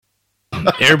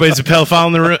Everybody's a pedophile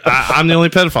in the room. I'm the only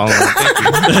pedophile in the room.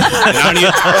 Thank you.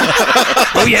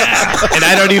 Oh yeah, and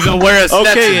I don't even wear a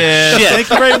Stetson. Okay, yeah. Shit. Thank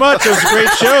you very much. It was a great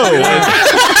show.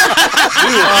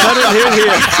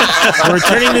 We're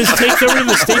turning this tapes over to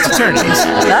the state's attorneys.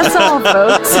 That's all,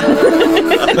 folks.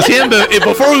 Tim, but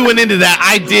before we went into that,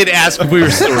 I did ask if we were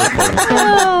still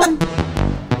recording.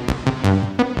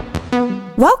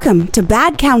 Welcome to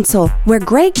Bad Counsel, where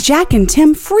Greg, Jack, and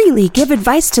Tim freely give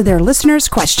advice to their listeners'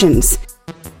 questions.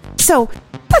 So,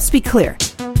 let's be clear.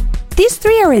 These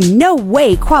three are in no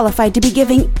way qualified to be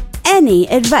giving any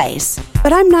advice,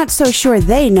 but I'm not so sure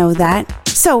they know that.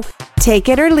 So, take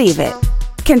it or leave it.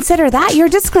 Consider that your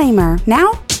disclaimer.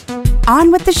 Now,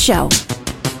 on with the show.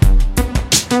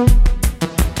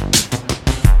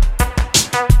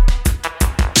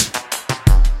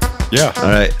 Yeah. All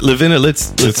right, Lavina,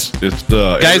 let's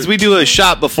guys. We do a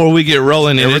shot before we get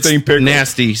rolling, and everything it's pickled.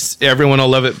 nasty. Everyone will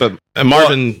love it, but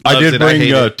Marvin, I loves did it. bring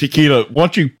hate it. tequila.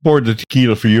 Once you poured the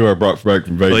tequila for you, I brought back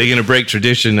from Vegas. Well, you're gonna break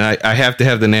tradition. I have to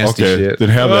have the nasty Okay, shit. then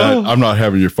have that. I'm not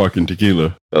having your fucking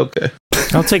tequila. Okay.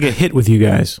 I'll take a hit with you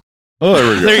guys. Oh,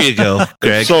 there we go. There you go,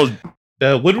 Greg. So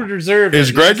Woodward Reserve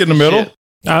is Greg in the middle?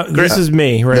 This is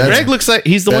me, right? Greg looks like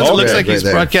he's the one that looks like he's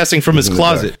broadcasting from his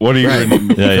closet. What are you in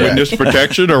witness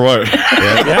protection or what?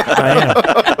 Yeah, I am.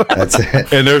 That's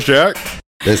it. And there's Jack.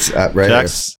 This right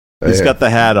Jack's, here. he's got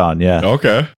the hat on, yeah.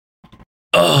 Okay.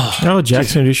 Oh,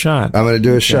 Jack's going to do a shot. I'm going to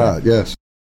do a shot. Yes.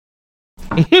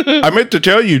 I meant to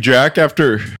tell you, Jack.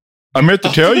 The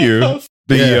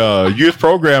youth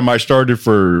program I started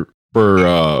for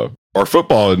our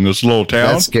football in this little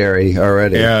town. That's scary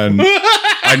already. And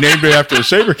I named it after the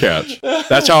SaberCats.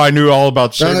 That's how I knew all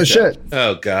about the SaberCats. Oh, shit.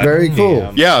 Oh, God. Very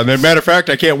cool. Yeah, and as a matter of fact,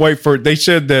 I can't wait for it. They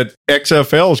said that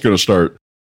XFL is going to start.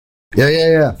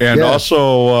 Yeah. And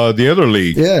also the other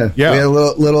league. Yeah. We had a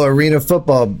little arena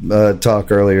football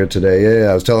talk earlier today.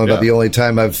 Yeah. I was telling about the only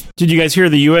time I've... Did you guys hear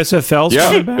the USFL?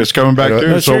 Yeah, it's coming back too.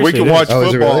 No, So we can watch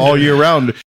football really? all year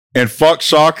round and fuck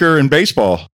soccer and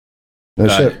baseball. No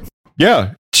shit.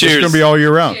 Yeah. Cheers. It's going to be all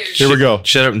year round. Here we go.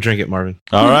 Shut up and drink it, Marvin.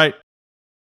 All right.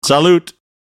 Salute.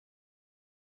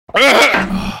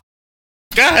 God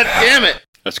damn it.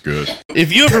 That's good.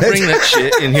 If you ever bring that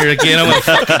shit in here again, I'm going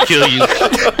to fucking kill you.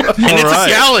 And it's a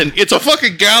gallon. It's a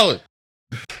fucking gallon.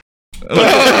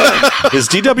 Is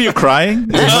DW crying?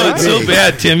 Oh, it's so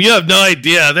bad, Tim. You have no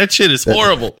idea. That shit is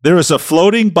horrible. There was a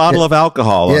floating bottle of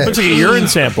alcohol. Yeah. Looks like a urine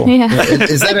sample. Yeah.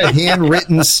 Is that a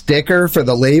handwritten sticker for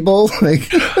the label?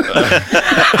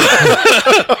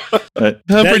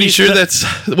 I'm pretty sure that's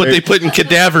what they put in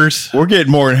cadavers. We're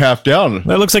getting more than half down.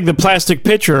 That looks like the plastic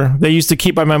pitcher they used to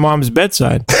keep by my mom's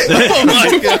bedside. Oh,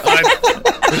 my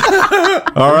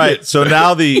God. All right. So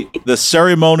now the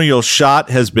ceremonial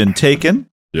shot has been taken.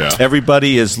 Yeah.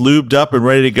 Everybody is lubed up and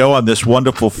ready to go on this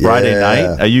wonderful Friday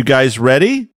night. Are you guys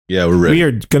ready? Yeah, we're ready. We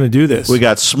are going to do this. We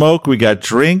got smoke. We got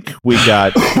drink. We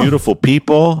got beautiful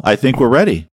people. I think we're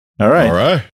ready. All right. All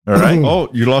right. All right. Oh,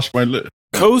 you lost my list.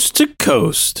 coast to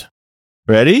coast.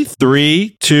 Ready?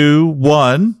 3, 2,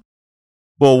 1.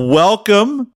 Well,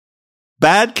 welcome,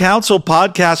 Bad Counsel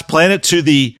Podcast Planet, to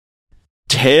the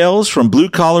Tales from Blue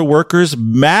Collar Workers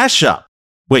mashup.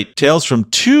 Wait, Tales from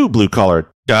 2 Blue Collar.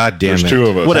 God damn There's it. 2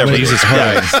 of us. Whatever. Jesus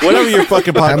Christ. Whatever your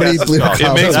fucking How many podcast blue is called.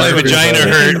 It makes my vagina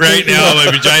hurt right now.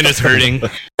 My vagina's hurting.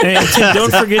 And Tim,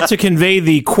 don't forget to convey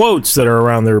the quotes that are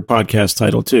around their podcast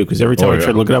title, too, because every time I try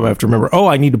to look it up, I have to remember,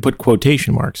 I need to put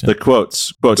quotation marks in. The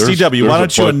quotes. There's CW, why a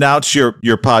don't you quote. announce your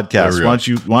podcast? Why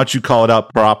don't you call it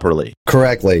out properly?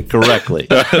 Correctly.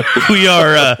 We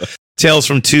are Tales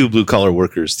from 2 Blue Collar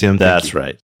Workers, Tim. That's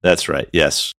right. That's right.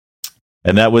 Yes.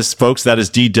 And that was, folks, that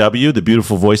is DW, the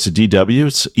beautiful voice of DW.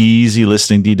 It's easy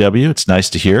listening, DW. It's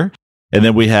nice to hear. And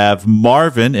then we have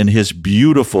Marvin and his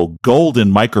beautiful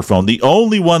golden microphone, the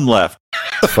only one left.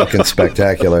 Fucking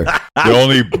spectacular. The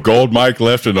only gold mic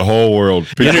left in the whole world.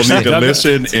 People need to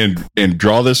listen and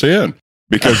draw this in.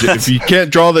 Because if you can't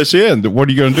draw this in, then what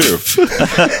are you going to do?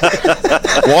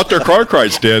 Walter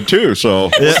Cronkite's dead, too. So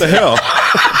what the hell?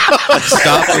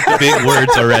 Stop with the big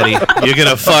words already. You're going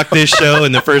to fuck this show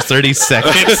in the first 30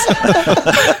 seconds.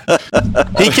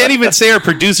 He can't even say our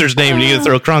producer's name, and you're going to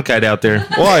throw Cronkite out there.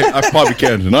 Well, I probably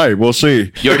can tonight. We'll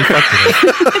see. You already fucked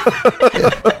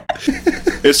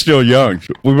it. It's still young.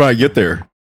 We might get there.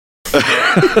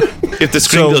 If the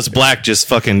screen goes black, just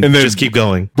fucking just keep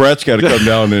going. Brett's got to come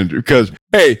down and because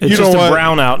hey, It's you just know a what?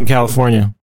 brown out in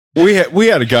California. We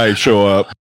had a guy show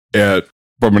up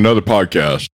from another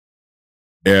podcast,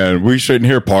 and we sitting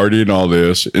here partying all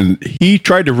this, and he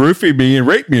tried to roofie me and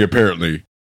rape me. Apparently,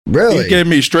 Really? he gave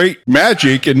me straight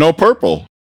magic and no purple.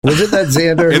 Was it that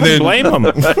Xander? And then, Blame him.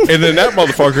 and then that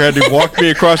motherfucker had to walk me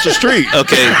across the street.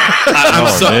 Okay,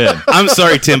 I'm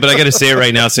sorry, Tim, but I got to say it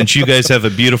right now since you guys have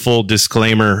a beautiful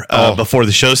disclaimer before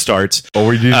the show starts. Oh,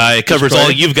 we do. It covers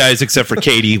all you guys except for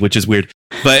Katie, which is weird.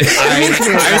 But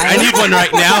I need one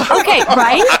right now. Okay,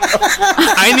 right?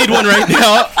 I need one right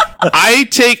now. I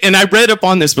take, and I read up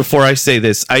on this before I say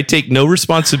this, I take no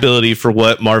responsibility for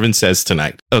what Marvin says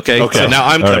tonight. Okay. So now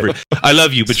I'm covered. Right. I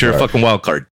love you, but you're a fucking wild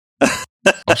card.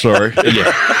 I'm sorry.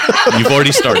 Yeah. You've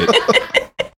already started.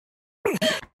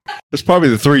 It's probably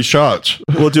the 3 shots.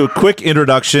 We'll do a quick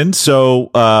introduction. So,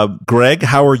 Greg,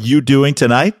 how are you doing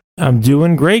tonight? I'm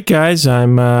doing great, guys.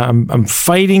 I'm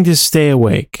fighting to stay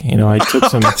awake. You know, I took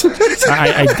some.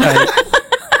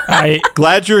 I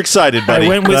glad you're excited, buddy. I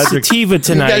went with sativa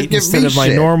tonight instead of my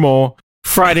normal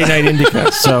Friday night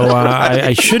indica, so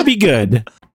I should be good.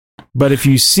 But if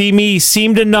you see me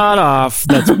seem to nod off,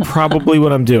 that's probably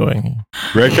what I'm doing.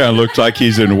 Greg kind of looks like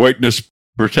he's in witness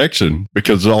protection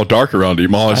because it's all dark around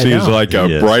him. All I see is like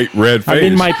a bright red face. I'm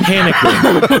in my panic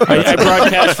room. I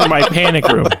broadcast from my panic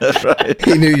room. That's right.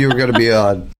 He knew you were going to be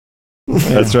on.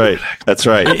 That's right. That's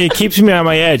right. It keeps me on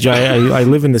my edge. I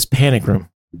live in this panic room.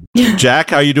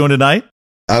 Jack, how are you doing tonight?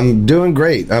 I'm doing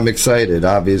great. I'm excited.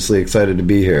 Obviously excited to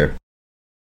be here.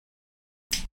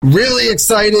 Really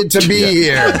excited to be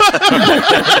here.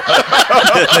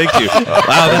 Thank you.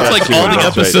 Wow, that's like all the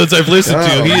episodes I've listened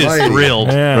to. He is thrilled.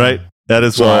 Yeah. Right. That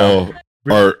is so.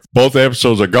 Both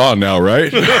episodes are gone now,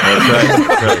 right? That's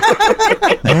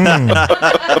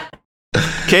right.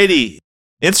 Katie,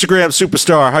 Instagram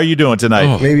superstar, how are you doing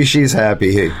tonight? Maybe she's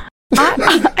happy.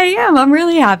 I am. I'm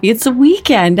really happy. It's a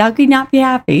weekend. How can you not be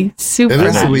happy?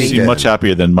 Super happy. You seem much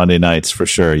happier than Monday nights for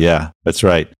sure. Yeah, that's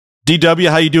right. DW,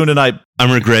 how you doing tonight?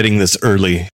 I'm regretting this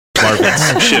early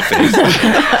Marvin's shit face.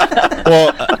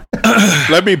 Well,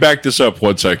 let me back this up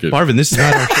 1 second. Marvin, this is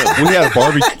not our show. We had a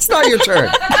barbecue. It's not your turn.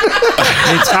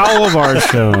 It's all of our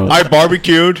shows. I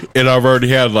barbecued and I've already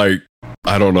had 30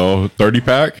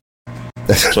 pack.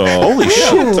 So holy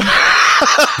shit.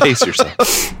 Pace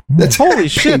yourself. Holy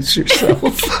shit.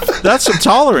 That's some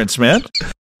tolerance, man.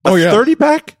 A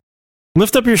 30-pack?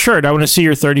 Lift up your shirt. I want to see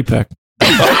your 30-pack.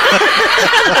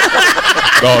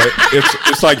 No,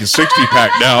 it's like a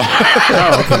 60-pack now.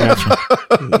 Gotcha.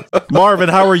 Marvin,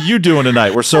 how are you doing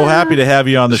tonight? We're so happy to have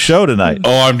you on the show tonight.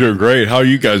 Oh, I'm doing great. How are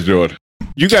you guys doing?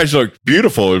 You guys look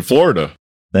beautiful in Florida.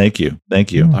 Thank you.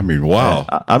 Thank you. I mean, wow.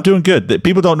 I'm doing good.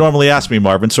 People don't normally ask me,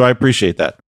 Marvin, so I appreciate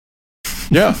that.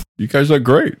 Yeah, you guys look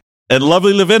great. And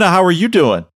lovely Lavinna, how are you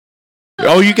doing?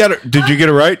 Oh, you got it. Did you get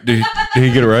it right? Did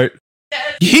he get it right?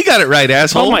 He got it right,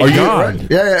 asshole. Oh my God.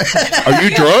 Yeah. Are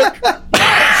you drunk?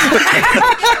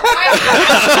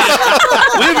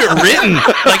 We have it written.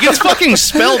 Like it's fucking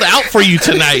spelled out for you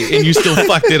tonight, and you still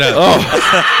fucked it up.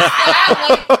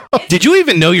 Oh. Did you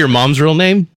even know your mom's real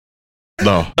name?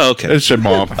 No. Oh, okay. It's your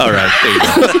mom. All right. There you go.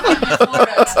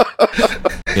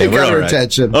 Yeah, we're all right.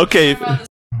 Attention. Okay.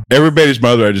 Everybody's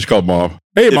mother, I just called mom.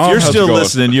 Hey, If mom, you're how's it still going?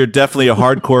 listening, you're definitely a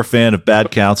hardcore fan of Bad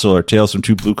Counsel or Tales from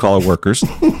Two Blue Collar Workers.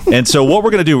 And so what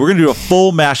we're going to do, we're going to do a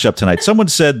full mashup tonight. Someone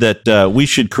said that we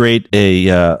should create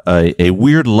a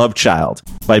weird love child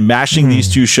by mashing these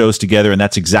two shows together, and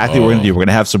that's exactly what we're going to do. We're going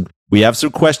to have we have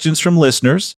some questions from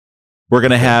listeners. We're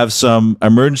going to have some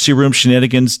emergency room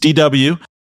shenanigans. DW,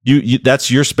 you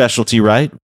that's your specialty,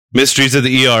 right? Mysteries of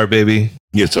the ER, baby.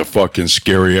 It's a fucking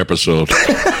scary episode.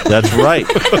 That's right.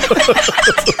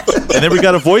 And then we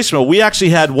got a voicemail. We actually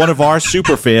had one of our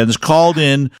super fans called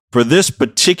in for this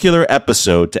particular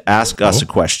episode to ask us a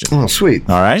question. Oh, sweet.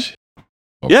 All right.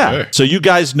 Okay. Yeah. So you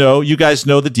guys know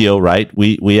the deal, right?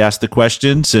 We ask the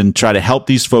questions and try to help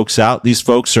these folks out. These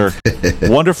folks are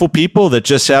wonderful people that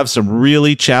just have some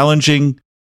really challenging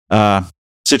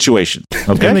situation.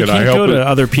 Okay. And they Can I can't help go it? to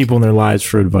other people in their lives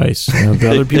for advice. You know,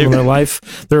 the other people in their life,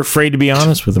 they're afraid to be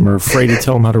honest with them or afraid to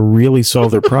tell them how to really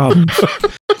solve their problems.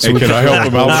 Hey, can I help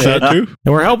them out with that too?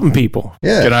 And we're helping people.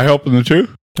 Yeah. Can I help them too?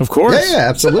 Of course. Yeah,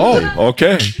 absolutely. Oh,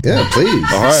 okay. Yeah, please.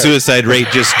 All right. Suicide rate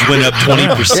just went up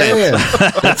 20%. Yeah.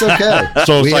 That's okay.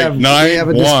 So it's we like have, 9-1, we have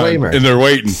a disclaimer. and they're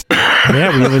waiting.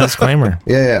 Yeah, we have a disclaimer.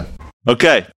 Yeah.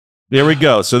 Okay. Here we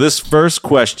go. So this first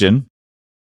question.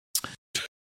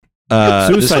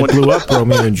 Suicide blew up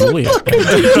Romeo and Juliet. You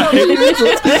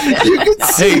can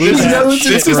see This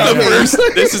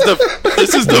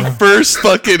is the first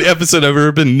fucking episode I've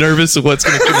ever been nervous of what's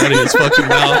going to come out of his fucking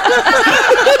mouth.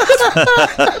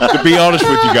 To be honest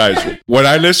with you guys, when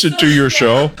I listen to your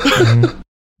show,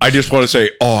 I just want to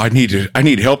say, "Oh, I need to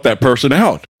help that person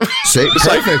out." Say,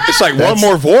 It's like one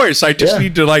more voice. I just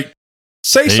need to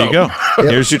Say there something. you go.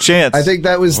 Here's your chance. I think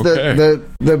that was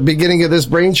the beginning of this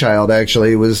brainchild.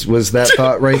 Actually, was that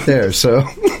thought right there. So,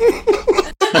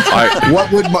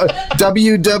 what would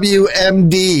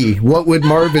WWMD? What would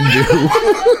Marvin do?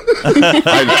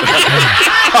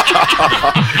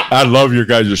 I love your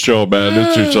guys' show, man.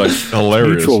 It's just like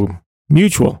hilarious.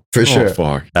 Mutual. For sure.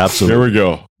 Fuck. Absolutely. Here we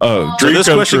go. So this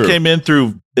question came in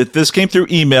through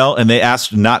email, and they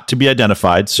asked not to be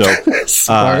identified. So,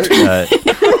 Smart.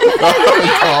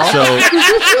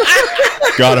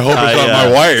 God, I hope it's not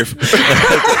my wife.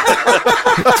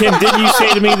 Tim, didn't you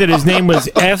say to me that his name was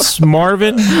S.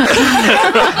 Marvin? No,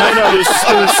 it was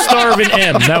Starvin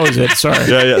M. That was it. Sorry.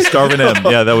 Yeah, Starvin M.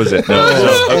 Yeah, that was it.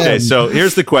 No, so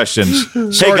here's the questions.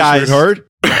 Hey, guys. Sweetheart.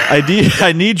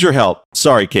 I need your help.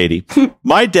 Sorry, Katie.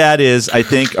 My dad is, I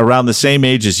think, around the same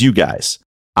age as you guys.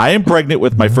 I am pregnant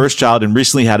with my first child and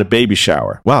recently had a baby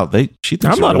shower. Wow, she thinks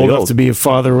I'm not old enough to be a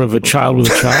father of a child with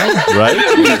a child. Right?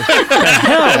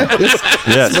 Hell.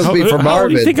 Yes. Must be for Marvin. How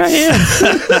do you think I am?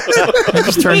 I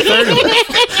just turned 30.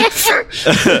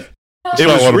 It was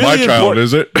not one really of my child,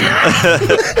 is it?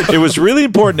 It was really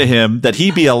important to him that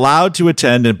he be allowed to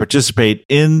attend and participate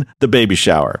in the baby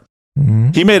shower.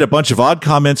 Mm-hmm. He made a bunch of odd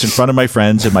comments in front of my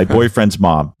friends and my boyfriend's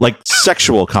mom, like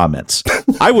sexual comments.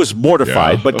 I was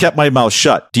mortified, but kept my mouth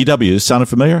shut. DW, sounded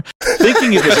familiar?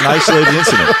 Thinking it was an isolated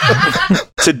incident.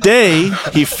 Today,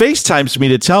 he FaceTimes me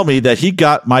to tell me that he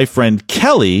got my friend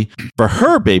Kelly for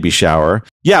her baby shower.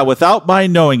 Yeah, without my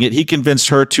knowing it, he convinced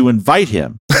her to invite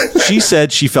him. She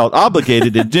said she felt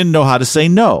obligated and didn't know how to say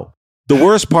no. The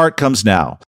worst part comes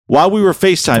now. While we were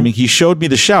FaceTiming, he showed me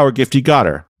the shower gift he got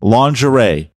her.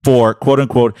 Lingerie for, quote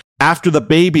unquote, after the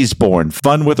baby's born,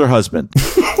 fun with her husband.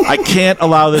 I can't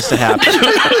allow this to happen.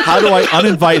 How do I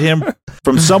uninvite him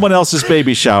from someone else's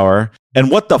baby shower?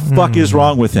 And what the fuck is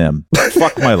wrong with him?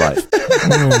 Fuck my life.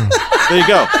 There you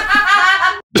go.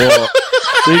 Well,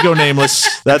 there you go, Nameless.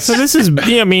 So this is,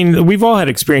 I mean, we've all had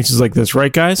experiences like this,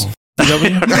 right, guys?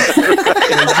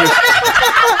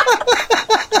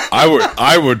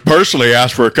 I would personally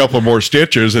ask for a couple more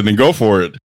stitches and then go for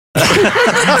it.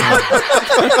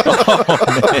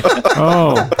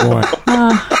 Oh boy.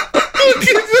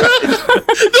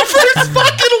 The first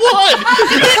fucking one.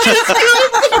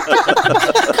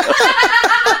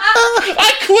 I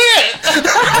quit.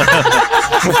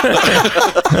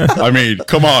 I mean,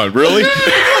 come on, really? Oh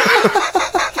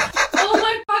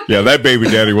my fucking. Yeah, that baby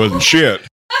daddy wasn't shit.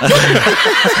 Is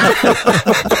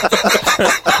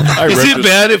it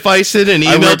bad if I send an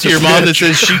email to your mom that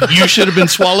says you should have been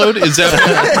swallowed? Is that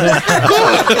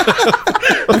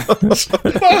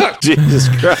Jesus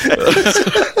Christ?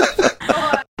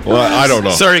 Well, I don't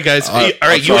know. Sorry, guys. All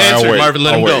right, you answered, Marvin.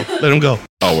 Let him go. Let him go.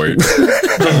 I'll wait.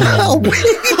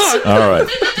 All right.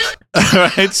 All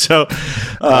right. So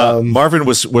Marvin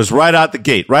was right out the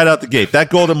gate. Right out the gate. That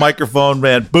golden microphone,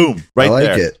 man. Boom. Right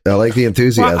there. I like it. I like the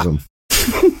enthusiasm.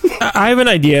 I have an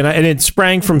idea, and it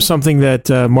sprang from something that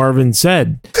Marvin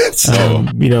said.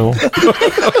 You know, this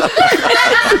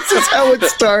is how it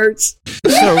starts.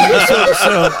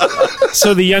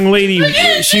 So the young lady,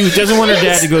 she doesn't want her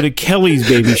dad to go to Kelly's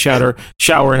baby shower,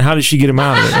 and how does she get him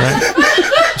out of it?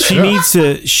 Right?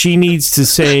 She needs to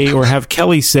say, or have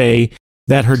Kelly say,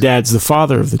 that her dad's the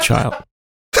father of the child.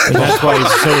 And that's why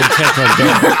he's so intent on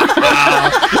going.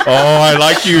 Oh, I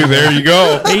like you. There you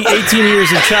go. 18 years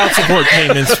of child support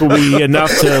payments will be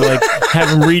enough to like have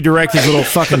him redirect his little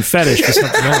fucking fetish to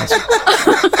something else.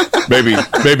 Maybe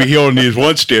he only needs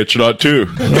one stitch, not two.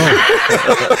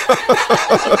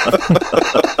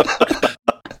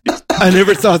 I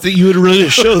never thought that you would run a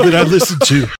show that I listened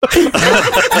to. You're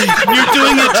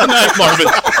doing it tonight, Marvin.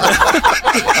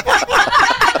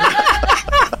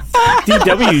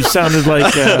 DW sounded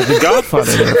like the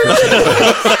Godfather there.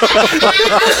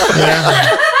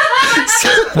 Yeah. I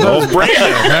thought it was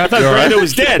Brando. I thought Brando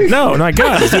was dead. No, not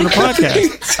God. He's doing a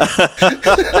podcast.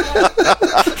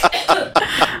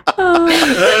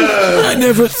 I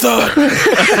never thought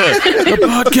a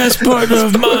podcast partner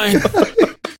of mine.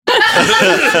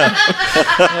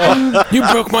 You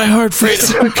broke my heart,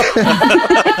 Fredo.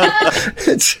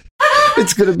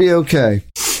 It's going to be okay.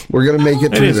 We're going to make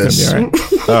it through this. All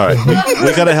right.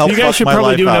 We got to help. You guys should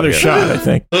probably do another shot, I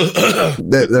think. We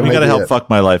got to help fuck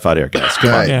my life out here, guys.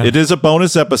 Come on. Yeah. It is a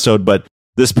bonus episode, but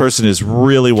this person is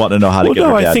really wanting to know how to get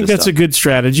her dad. I think that's a good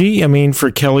strategy. I mean,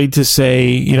 for Kelly to say,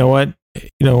 you know what,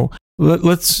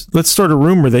 let's start a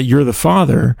rumor that you're the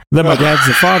father, that my dad's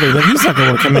the father, then he's not going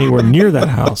to want to come anywhere near that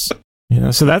house.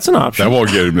 So that's an option. That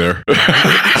won't get him there.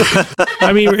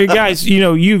 I mean, guys,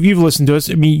 you've listened to us.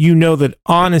 I mean, you know that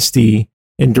honesty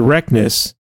and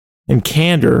directness and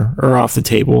candor are off the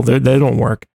table. They don't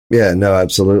work. Yeah, no,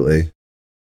 absolutely.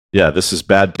 this is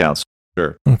bad counsel.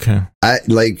 Sure. Okay.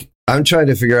 I'm trying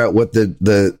to figure out what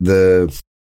the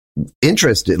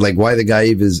interest is, like why the guy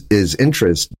is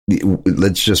interest.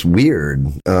 That's just weird.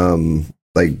 I've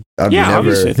never,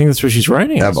 obviously, I think that's what she's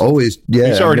writing. I've always,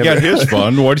 he's already got his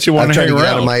fun. Why does he want to hang around?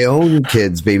 Out of my own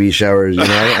kids' baby showers. You know,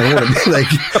 I don't want to be like,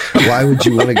 why would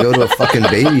you want to go to a fucking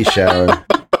baby shower?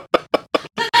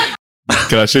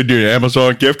 Can I send you an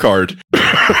Amazon gift card?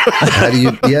 How do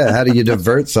you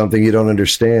divert something you don't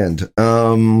understand?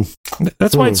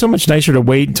 That's why it's so much nicer to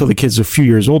wait until the kid's a few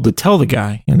years old to tell the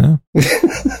guy, you know?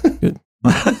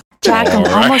 Jack, I'm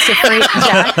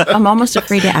almost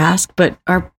afraid to ask, but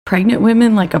are pregnant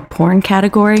women like a porn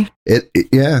category?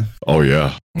 Yeah. Oh,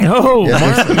 yeah. Oh,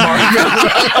 yeah.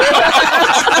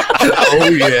 Oh,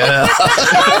 yeah.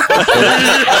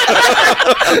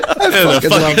 The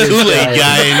fucking Kool-Aid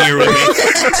guy in here with me.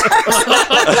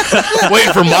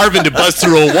 Waiting for Marvin to bust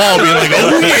through a wall, being like,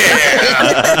 oh, yeah.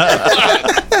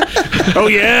 Oh,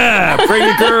 yeah.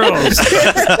 Pregnant girls.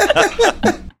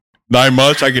 9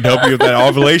 months, I can help you with that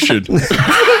ovulation. Yeah.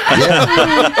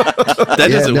 That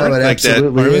doesn't work it like that,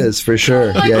 absolutely Marvin. is, for sure.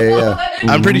 Yeah. Mm-hmm.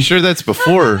 I'm pretty sure that's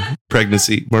before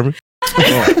pregnancy, Marvin.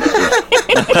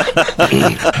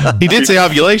 He did say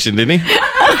ovulation, didn't he?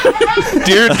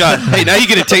 Dear God. Hey, now you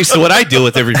get a taste of what I deal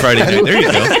with every Friday night. There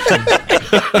you go.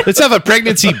 Let's have a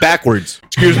pregnancy backwards.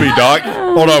 Excuse me, Doc.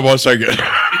 Hold on 1 second.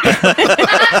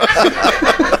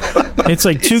 It's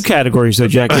like 2 categories, though,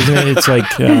 Jack, isn't it? It's like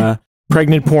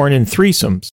pregnant porn and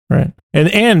threesomes, right?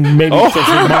 And maybe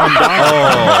potentially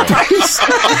mom-daughter.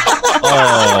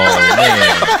 Oh,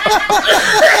 man.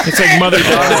 It's like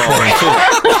mother-daughter porn, too.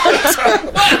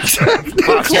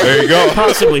 There you go.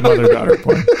 Possibly mother-daughter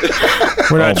porn.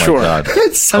 We're not sure.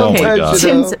 It's so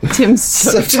Tim's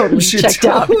so totally checked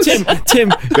out.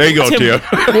 Tim. There you go, Tim.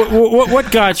 What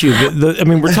got you? I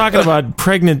mean, we're talking about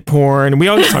pregnant porn, and we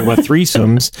always talk about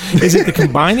threesomes. Is it the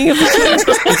combining of the two?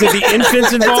 Is it the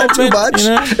infants involvement? Too much?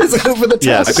 You know? Is it over the top?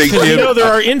 Yes. I think You know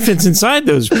there are infants inside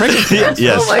those pregnant porns.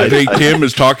 Yes. I think Tim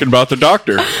is talking about the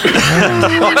doctor.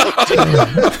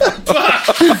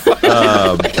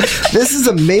 This is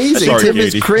amazing. Sorry, Tim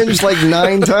Katie. has cringed like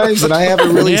 9 times, and I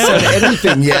haven't really said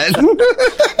anything yet.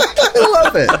 I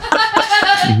love it.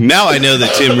 Now I know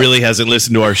that Tim really hasn't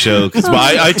listened to our show because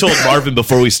I told Marvin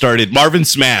before we started, Marvin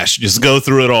smash, just go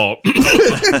through it all.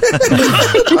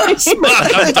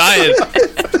 I'm dying.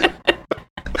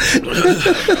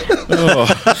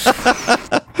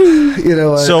 You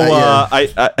know,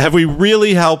 I have we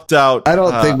really helped out? I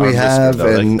don't think we have,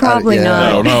 and Probably not. I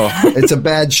don't know. It's a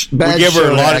bad We bad give her show a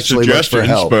to lot of actually look for suggestions,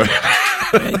 help.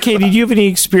 but Katie, do you have any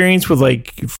experience with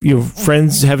like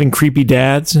friends having creepy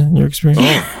dads in your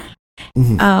experience?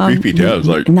 creepy dads,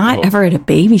 like Not ever at a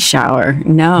baby shower.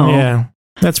 No. Yeah,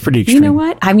 that's pretty extreme. You know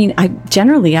what? I mean, I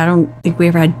don't think we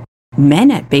ever had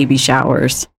men at baby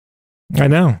showers. I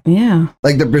know. Yeah.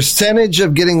 Like the percentage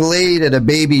of getting laid at a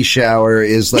baby shower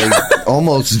is like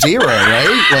almost 0,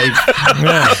 right? Like,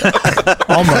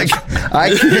 Almost. like I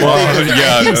can't think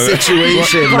of any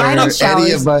situation Bridal where showers.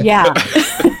 any of my Yeah.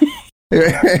 You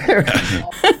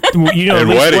know, at And least one of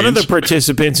weddings. the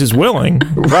participants is willing.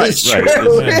 Right.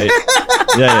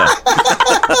 Yeah.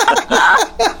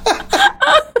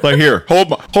 like here,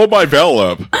 hold my bell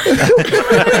up.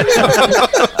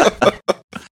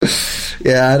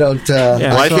 Yeah, I don't.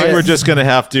 Well, I think we're just going to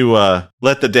have to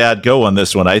let the dad go on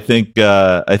this one. I think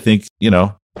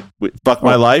fuck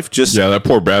my life. Just Yeah, that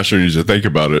poor bastard needs to think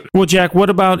about it. Well, Jack, what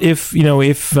about if you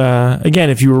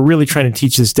were really trying to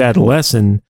teach this dad a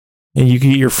lesson, and you could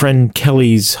get your friend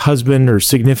Kelly's husband or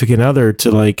significant other to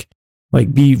like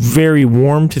be very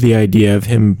warm to the idea of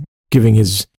him giving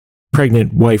his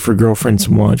pregnant wife or girlfriend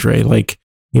some lingerie, like,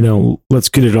 you know, let's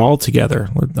get it all together.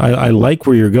 I like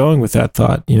where you're going with that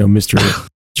thought, you know, Mr.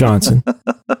 Johnson.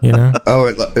 You know?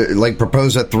 like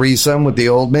propose a threesome with the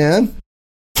old man.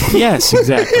 Yes,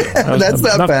 exactly. That's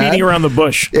not bad. Beating around the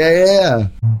bush. Yeah.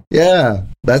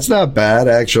 That's not bad,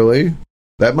 actually.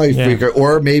 That might be,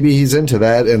 or maybe he's into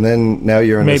that, and then now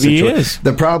you're in a situation. Maybe he is.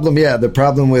 The problem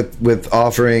with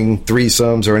offering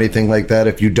threesomes or anything like that,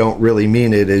 if you don't really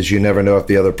mean it, is you never know if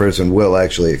the other person will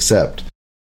actually accept.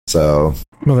 So,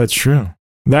 well, that's true.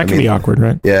 That can be awkward,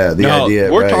 right? Yeah, the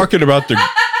idea. We're talking about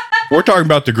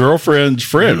the girlfriend's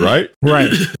friend, right?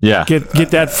 Right. Yeah.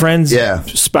 Get that friend's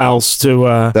spouse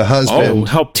to the husband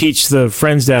help teach the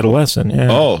friend's dad a lesson. Yeah.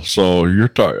 Oh, so you're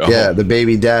talking? Yeah, the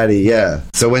baby daddy. Yeah.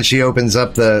 So when she opens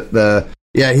up the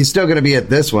Yeah, he's still going to be at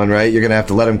this one, right? You're going to have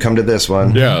to let him come to this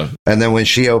one. Yeah. And then when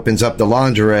she opens up the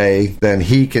lingerie, then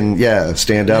he can,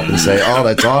 stand up and say, "Oh,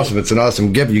 that's awesome. It's an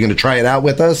awesome gift. You're going to try it out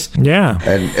with us?" Yeah.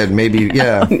 And maybe,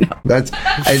 this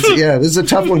is a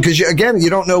tough one because, you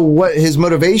don't know what his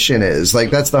motivation is. Like,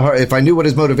 that's the hard. If I knew what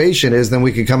his motivation is, then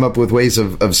we could come up with ways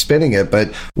of spinning it.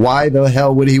 But why the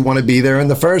hell would he want to be there in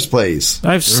the first place?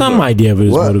 I have some idea of what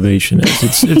his motivation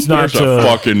is. It's not a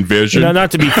fucking vision.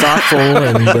 Not to be thoughtful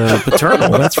and paternal.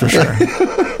 That's for sure.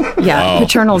 Yeah,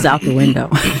 paternal's out the window.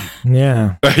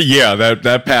 Yeah. Yeah,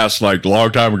 that passed like a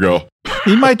long time ago.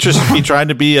 He might just be trying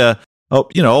to be a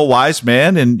wise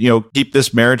man and, keep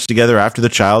this marriage together after the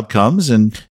child comes.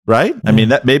 And right. I mean,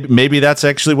 that maybe that's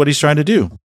actually what he's trying to do.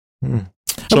 I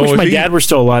wish my dad were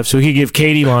still alive so he could give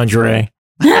Katie lingerie.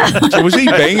 So was he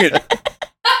banging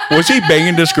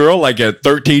this girl like at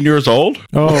 13 years old?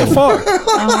 Oh, what the fuck?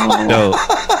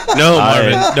 No,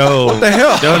 Marvin. No. What the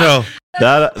hell? No.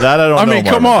 That I don't know. I mean,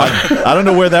 come on. I don't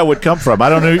know where that would come from. I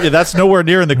don't know. That's nowhere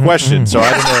near in the question. So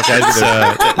I don't know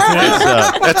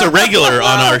if that's a regular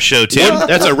on our show, Tim.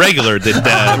 That's a regular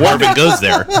that Marvin goes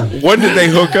there. When did they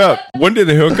hook up?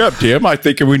 Tim? I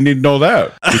think we need to know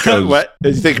that. Because what?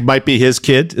 You think it might be his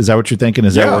kid? Is that what you're thinking?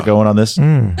 Is that where we're going on this?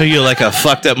 So you're like a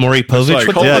fucked up Maury Povich?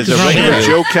 He's a regular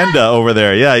Joe Kenda over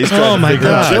there. Yeah, he's trying to figure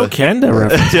out. Joe Kenda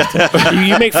references.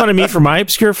 You make fun of me for my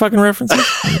obscure fucking references?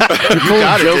 You're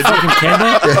pulling Joe fucking Kenda? Yeah,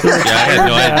 I had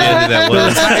no idea who that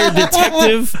was. The retired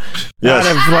detective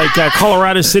out of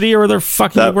Colorado City or where the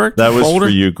fuck he worked. That was for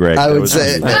you, Greg. I would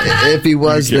say if he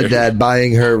was the dad,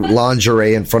 buying her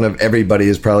lingerie in front of everybody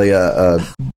is probably a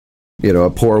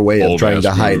poor way of trying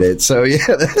to hide it. So yeah,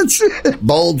 that's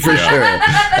bold for sure.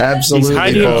 Absolutely, he's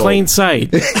hiding in plain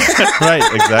sight. Right,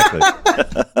 exactly.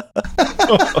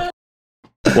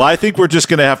 Well, I think we're just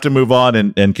going to have to move on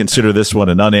and consider this one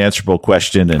an unanswerable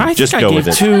question and just go with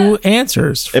it. 2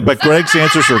 answers. But Greg's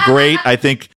answers were great. I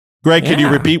think, Greg, can you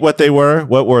repeat what they were?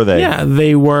 What were they? Yeah,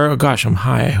 they were, I'm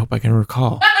high. I hope I can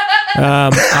recall.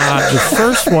 The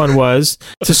first one was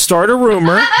to start a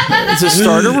rumor,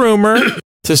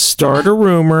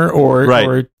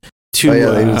 or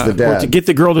to get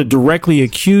the girl to directly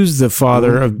accuse the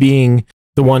father of being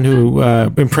the one who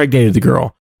impregnated the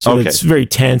girl. So it's very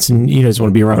tense, and he doesn't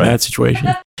want to be around that situation.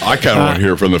 I kind of want to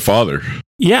hear from the father.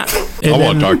 Yeah. I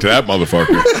want to talk to that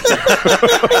motherfucker.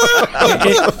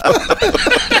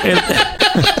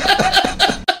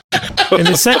 And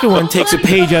the second one takes a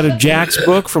page out of Jack's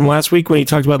book from last week when he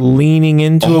talked about leaning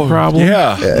into a problem.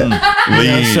 Yeah.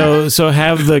 So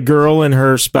have the girl and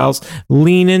her spouse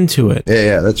lean into it.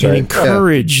 Yeah, that's right. And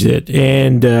encourage it,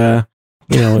 and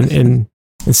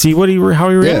and see how he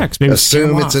reacts. Maybe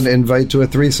assume it's an invite to a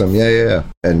threesome. Yeah.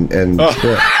 And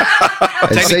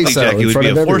say so Jackie, in front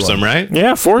of everyone. Foursome, right?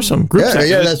 Yeah, foursome. Group sex.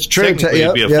 Yeah, that's true.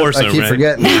 It'd be a foursome, I keep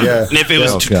forgetting. Yeah. And if it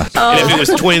was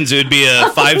twins, it would be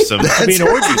a fivesome. It'd be an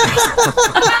orgy.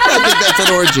 I think that's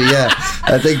an orgy. Yeah,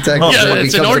 I think technically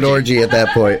it becomes an orgy at that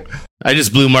point. I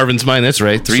just blew Marvin's mind. That's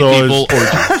right. 3 people.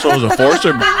 So is a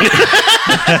foursome?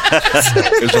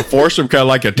 Is a foursome kind of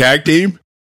like a tag team?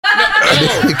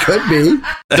 It could be.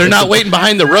 They're not waiting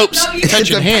behind the ropes,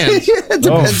 touching hands. It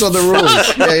depends on the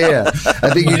rules. Yeah.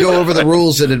 I think you go over the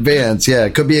rules in advance. Yeah,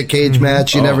 it could be a cage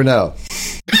match. You never know.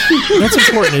 That's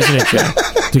important, isn't it, Jack?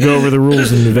 To go over the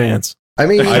rules in advance. I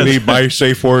mean, I need my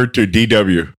safe word to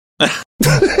DW.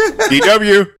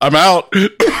 DW, I'm out.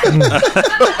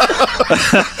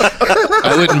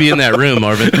 I wouldn't be in that room,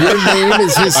 Marvin. Your name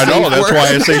is his I know, that's why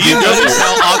I say you notice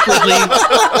how awkwardly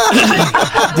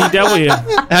DW.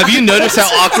 Have you noticed how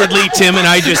awkwardly Tim and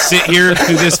I just sit here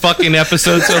through this fucking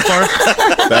episode so far?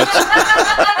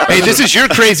 Hey, this is your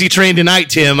crazy train tonight,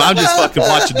 Tim. I'm just fucking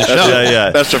watching the show. Yeah.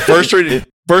 That's the first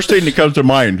thing that comes to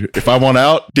mind. If I want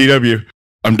out, DW.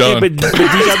 I'm done. Hey, but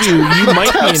DW, you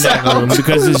might be in that room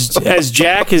because, as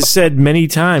Jack has said many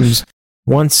times,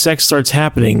 once sex starts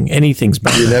happening, anything's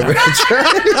bad. You never. That's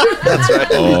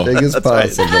right. Anything is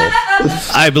possible.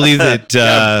 I believe that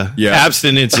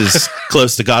abstinence is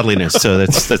close to godliness, so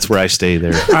that's where I stay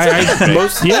there.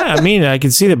 I can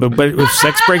see that, but if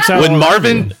sex breaks out, when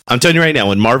Marvin, I'm telling you right now,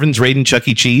 when Marvin's raiding Chuck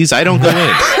E. Cheese, I don't go in,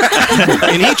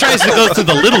 and he tries to go through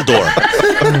the little door.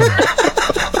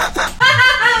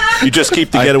 You just keep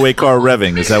the getaway car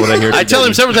revving. Is that what I hear? I tell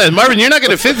him several times, Marvin, you're not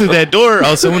going to fit through that door.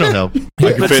 Oh, someone will help.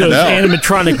 I can fit those now.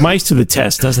 Animatronic mice to the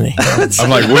test, doesn't he? I'm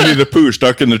like Winnie the Pooh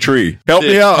stuck in the tree. Help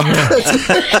me out.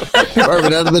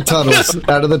 Marvin, out of the tunnels.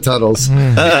 Out of the tunnels.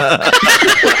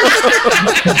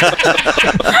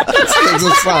 This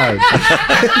is fine.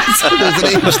 There's an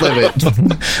age limit.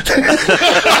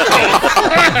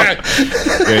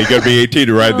 Yeah, you got to be 18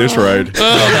 to ride this ride. Oh, my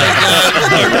God.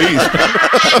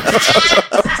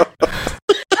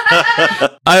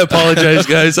 I apologize,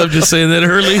 guys. I'm just saying that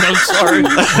early. I'm sorry.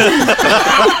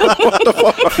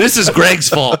 This is Greg's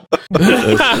fault.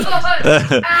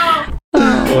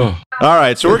 All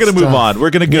right, so we're going to move on. We're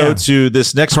going to go to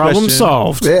this next Problem question,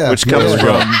 solved. Yeah, which comes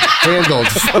from handled.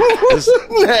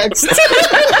 Next.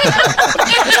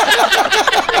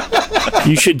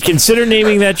 You should consider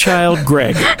naming that child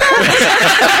Greg.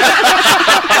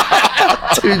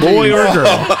 Boy or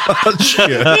girl.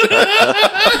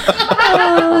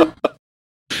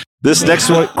 This next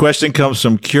question comes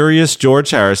from Curious George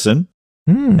Harrison,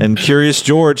 and Curious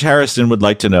George Harrison would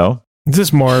like to know: Is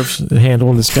this Marv's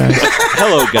handling this guy?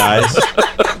 hello, guys.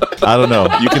 I don't know.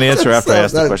 You can answer after I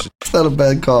ask the question. It's not a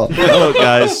bad call. Hello,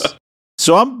 guys.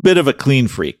 So I'm a bit of a clean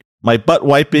freak. My butt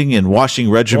wiping and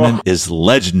washing regimen is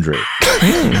legendary.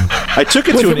 I took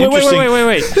it to an interesting...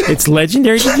 Wait. It's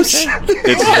legendary, did you say?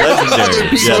 It's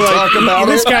legendary. So talk about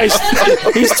This guy's...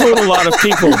 He's told a lot of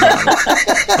people about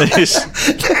it.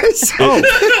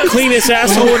 Cleanest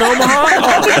asshole in Omaha?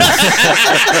 Oh,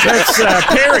 that's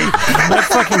Perry. That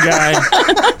fucking guy.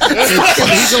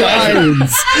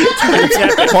 It's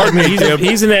epic. Pardon me, Tim.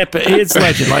 He's an epic. It's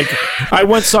legend. Like, I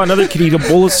once saw another kid eat a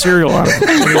bowl of cereal out of it.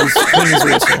 And it was clean as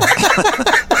asshole.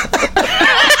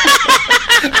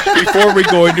 Before we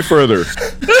go any further,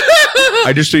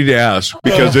 I just need to ask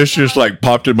because this just like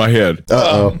popped in my head.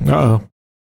 Uh-oh.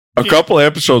 A couple of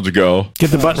episodes ago, Get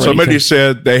the button somebody ready.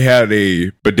 said they had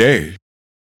a bidet.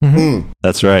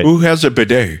 That's right. Who has a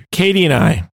bidet? Katie and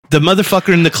I. The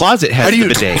motherfucker in the closet has the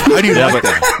bidet. How do you like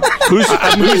that?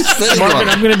 Marvin,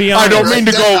 I'm going to be I honest. don't mean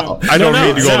to go. I don't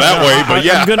mean to go that way, but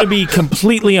yeah. I'm going to be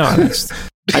completely honest.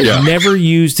 I've never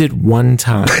used it one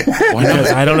time.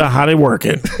 Because I don't know how to work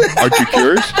it. Aren't you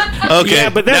curious? Okay, Yeah,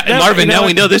 but that- Marvin. you know Now what?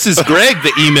 we know this is Greg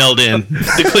that emailed in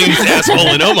the cleanest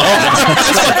asshole in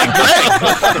Omaha.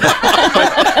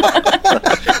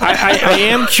 I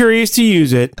am curious to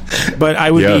use it, but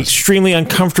I would be Yes. extremely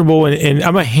uncomfortable, and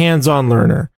I'm a hands-on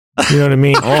learner. You know what I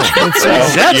mean? That's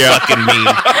fucking mean.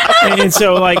 And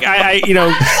so, like,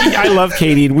 I love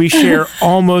Katie, and we share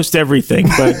almost everything,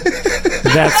 but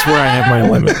that's where I have my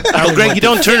limit. Oh, Greg, you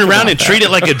don't turn around and treat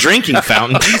it like a drinking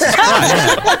fountain. Jesus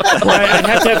Christ. Well, I'd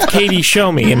have to have Katie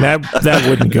show me, and that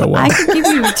wouldn't go well. I could give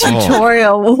you a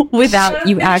tutorial without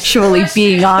you actually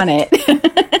being on it.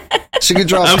 She could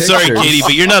draw I'm sorry, pictures. Katie,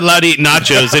 but you're not allowed to eat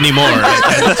nachos anymore.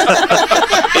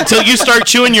 Until you start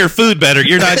chewing your food better,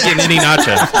 you're not getting any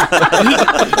nachos.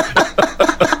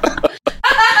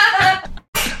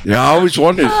 Yeah, I always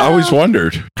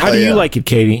wondered. How do you like it,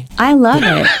 Katie? I love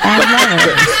it. I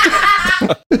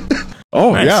love it.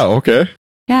 Oh, Nice. yeah, okay.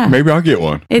 Yeah. Maybe I'll get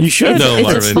one. It's, You should. No, it's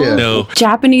Marvin, full no.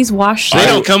 Japanese wash. They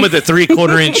don't come with a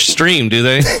 3/4 inch stream, do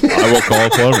they? I will call a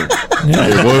plumber.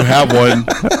 We'll have one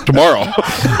tomorrow.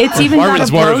 It's even Marvin's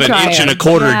got a more blow of an dryer. inch and a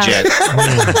quarter Yeah. jet.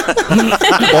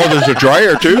 Oh, there's a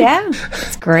dryer too? Yeah,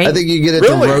 it's great. I think you get it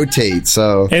Really? to rotate,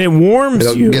 so And it warms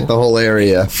it'll you. get the whole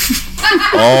area.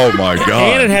 Oh my God.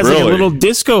 And it has really? like a little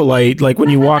disco light. Like when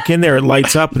you walk in there, it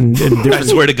lights up in different I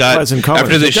swear to God, pleasant colors.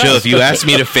 after this It show, does. if you ask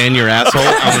me to fan your asshole,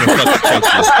 I'm going to fucking choke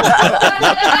you.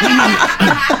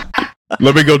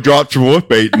 Let me go drop some wolf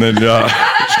bait and then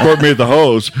squirt me with the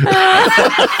hose.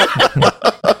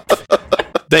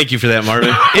 Thank you for that,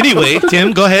 Marvin. Anyway,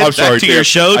 Tim, go ahead. I'm sorry, Back to Tim. your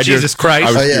show. I Jesus just- Christ.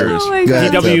 I was Oh, yeah. curious. Oh my Go God.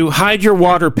 ahead, DW, hide your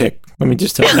water pick. Let me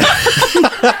just tell you.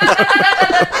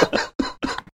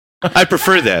 I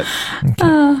prefer that.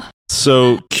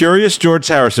 So, Curious George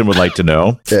Harrison would like to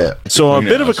know. Yeah. So, I'm a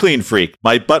Clean bit of a ass. clean freak.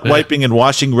 My butt wiping and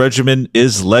washing regimen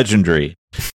is legendary.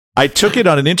 I took it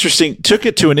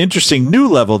to an interesting new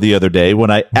level the other day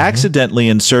when I accidentally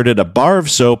inserted a bar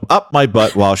of soap up my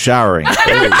butt while showering.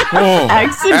 Oh,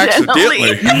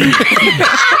 Accidentally.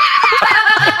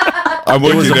 I'm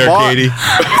with was you a there, bar. Katie.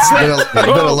 There's been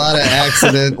a lot of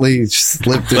accidentally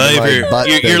slipped into Well, my if butt.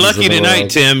 you're things lucky in the tonight, world.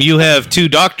 Tim. You have 2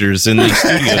 doctors in the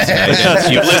studio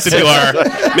tonight. You've listened to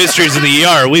our Mysteries of the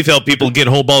ER. We've helped people get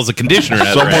whole balls of conditioner out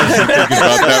of their Someone's ass. been thinking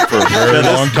about that for a very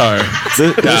long time.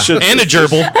 This should- And a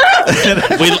gerbil.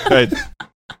 Right.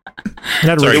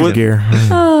 Not Sorry, regular it gear.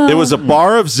 It was a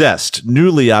bar of Zest,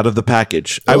 newly out of the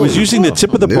package. I was using the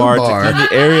tip of the new bar bar. to clean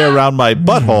the area around my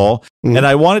butthole, and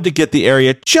I wanted to get the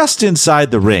area just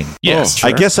inside the ring. Yes.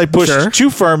 I guess I pushed Sure. too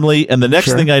firmly, and the next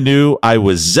Sure. thing I knew, I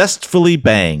was zestfully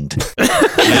banged.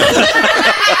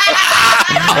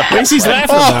 Macy's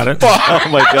laughing about it. Oh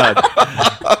my God.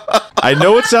 I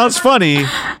know it sounds funny,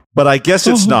 but I guess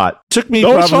it's not. Took me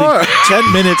No, it's probably not.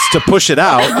 10 minutes to push it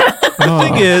out. The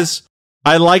thing is,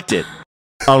 I liked it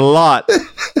a lot.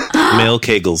 Male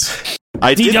kegels.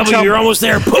 DW, you're almost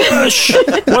there. Push.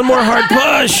 One more hard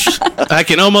push. I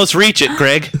can almost reach it,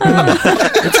 Greg.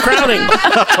 It's crowning.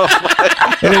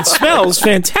 And it smells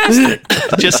fantastic.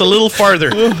 Just a little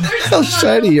farther. How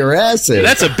shiny your ass is.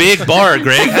 That's a big bar,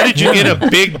 Greg. How did you get a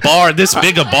big bar, this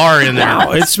big a bar in there?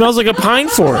 Wow, it smells like a pine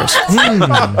forest.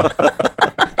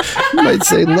 You might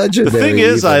say legendary. The thing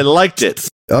is, I liked it.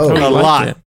 Oh, a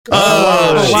lot.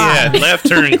 Oh, shit. Left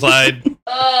turn, Clyde.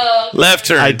 Left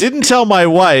turn. I didn't tell my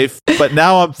wife, but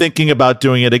now I'm thinking about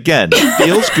doing it again. It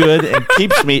feels good and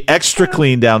keeps me extra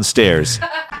clean downstairs.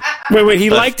 Wait, he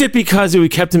liked it because it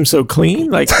kept him so clean?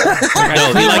 Like, no,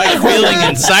 he liked the feeling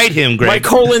inside him, Greg. My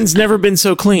colon's never been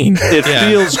so clean. It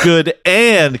feels good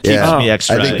and keeps me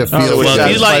extra I think the clean. feel well,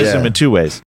 It he likes satisfies him in two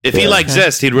ways. If he likes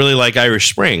zest, he'd really like Irish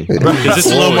Spring because it's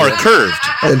a little more curved.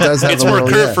 It does have It's a more little,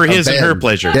 curved for his and her bend.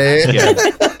 pleasure. Yeah.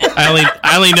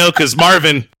 I only know because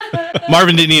Marvin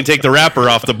didn't even take the wrapper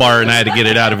off the bar, and I had to get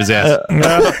it out of his ass. And you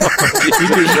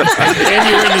were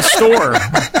in the store.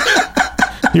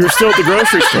 You were still at the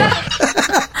grocery store.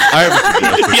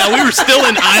 Yeah, we were still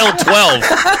in aisle 12.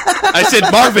 I said,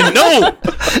 Marvin, no.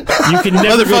 You can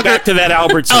never go back to that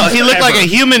Albertsons. Oh, he looked like a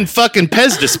human fucking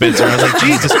Pez dispenser. I was like,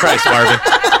 Jesus Christ, Marvin.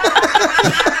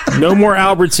 No more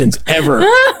Albertsons ever.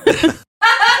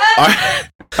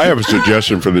 I have a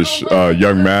suggestion for this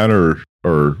young man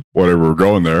or whatever we're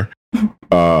going there.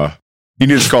 He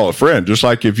needs to call a friend. Just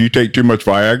like if you take too much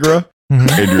Viagra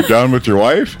and you're done with your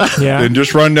wife, then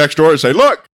just run next door and say,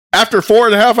 look, after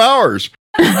 4.5 hours,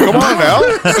 come on now.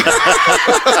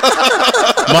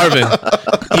 Marvin,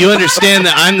 you understand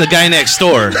that I'm the guy next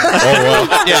door. Oh,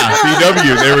 well. Yeah.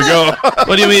 BW, there we go.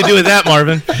 What do you mean to do with that,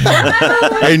 Marvin?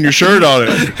 Hang your shirt on it.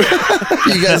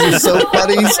 You guys are so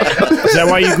buddies. Is that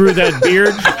why you grew that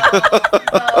beard?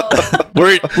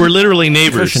 We're literally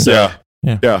neighbors. So.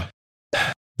 Yeah.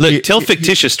 Look, tell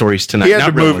fictitious stories tonight. He had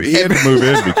to move in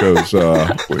because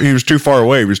he was too far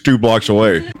away. He was 2 blocks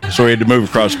away. So he had to move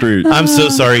across the street. I'm so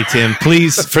sorry, Tim.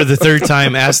 Please, for the third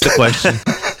time, ask the question.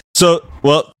 So,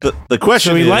 well, the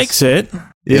question So he is, likes it.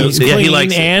 Yeah, He's he clean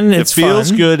likes it. and it it's feels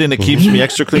fun. good and it keeps me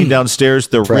extra clean downstairs.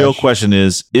 The Fresh. real question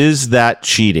is that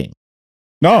cheating?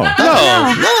 No.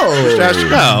 No.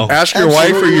 Just ask your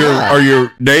wife or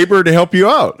your neighbor to help you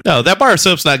out. No, that bar of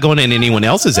soap's not going in anyone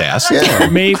else's ass. Yeah.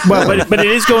 But it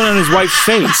is going on his wife's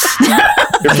face.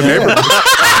 If the neighbor,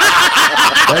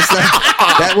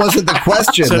 That wasn't the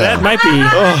question. So that though. might be.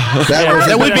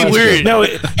 That would be weird. No,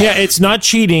 it's not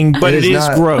cheating, but it is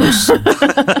not. gross.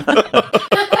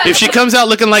 If she comes out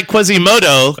looking like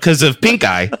Quasimodo because of pink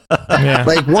eye. Yeah.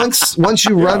 Like once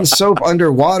you run soap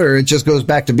underwater, it just goes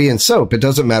back to being soap. It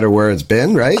doesn't matter where it's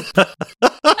been, right?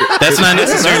 That's not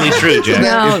necessarily true, Jack.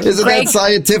 No, Isn't Greg- that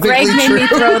scientifically Greg made true? me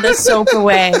throw the soap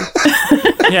away.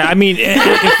 Yeah, I mean, Jack.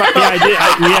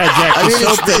 I mean,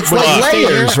 it's like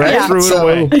layers, right? Yeah. Threw it So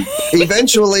away.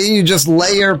 eventually, you just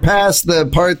layer past the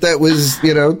part that was,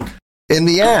 in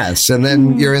the ass, and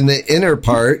then you're in the inner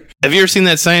part. Have you ever seen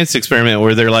that science experiment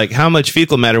where they're like, how much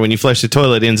fecal matter when you flush the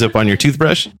toilet ends up on your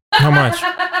toothbrush? How much?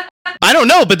 I don't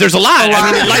know, but there's a lot.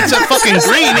 I mean, it lights up fucking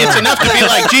green. It's enough to be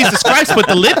like, Jesus Christ, put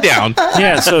the lid down.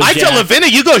 Yeah, so I Jack, tell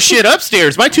Lavinna, you go shit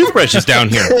upstairs. My toothbrush is down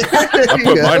here.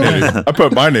 I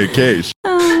put mine in a case.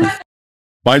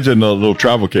 Mine's in a little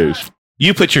travel case.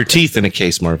 You put your teeth in a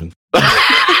case, Marvin.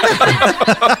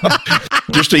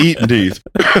 Just to eat and teeth.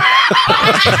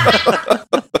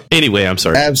 Anyway, I'm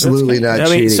sorry. Absolutely not I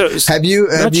mean, cheating. so- Have you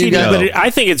not cheating, guys? but I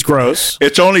think it's gross.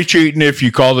 It's only cheating if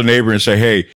you call the neighbor and say,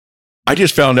 hey, I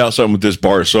just found out something with this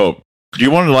bar of soap. Do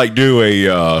you want to do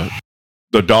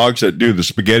the dogs that do the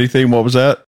spaghetti thing? What was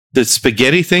that? The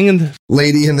spaghetti thing and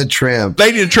Lady and the Tramp.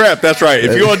 Lady and Tramp. That's right.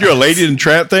 If you want to do a Lady and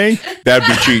Tramp thing, that'd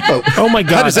be cheating. Oh my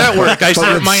god! how does that work? I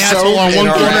start it's my soap asshole on in one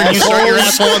our corner and you start your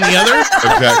assholes. asshole on the other?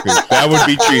 Exactly. That would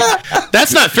be cheating.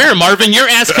 That's not fair, Marvin. Your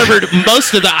ass covered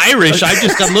most of the Irish. I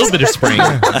just got a little bit of spring.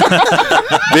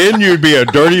 Then you'd be a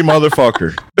dirty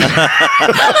motherfucker.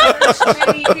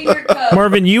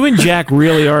 Marvin, you and Jack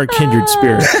really are a kindred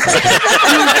spirit.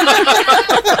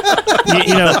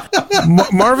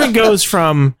 Marvin goes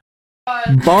from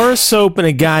bar of soap in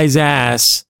a guy's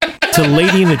ass to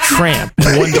Lady and the Tramp in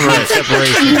 1 degree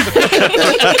separation.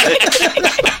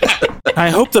 I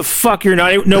hope the fuck you're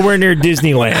not nowhere near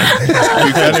Disneyland.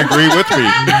 You kind of agree with me.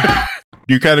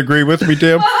 You kind of agree with me,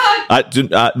 Tim? No. But Tim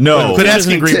asking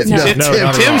doesn't agree with Tim, you. no, not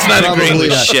at Tim's all. not Probably agreeing with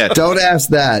not. shit. Don't ask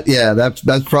that. Yeah, that's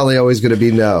probably always going to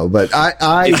be no. But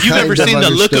I If you've kind ever of seen the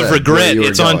look of understood regret, where you were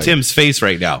it's on going. Tim's face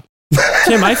right now.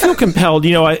 Tim, I feel compelled,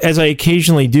 as I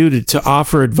occasionally do, to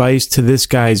offer advice to this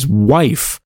guy's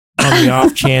wife on the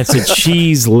off chance that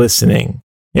she's listening.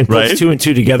 and puts two and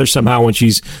two together somehow when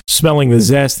she's smelling the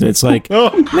zest, and it's like,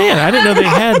 man, I didn't know they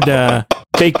had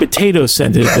baked potato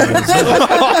scented. Baked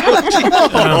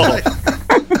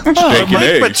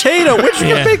potato. Which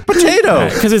baked potato?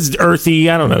 Because it's earthy.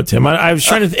 I don't know, Tim. I was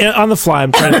trying to on the fly.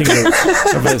 I'm trying to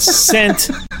think of a scent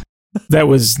that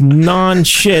was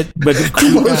non-shit, but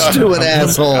close to an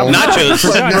asshole. Nachos.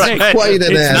 Not quite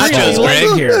an asshole. Nachos, Greg.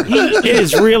 Here. It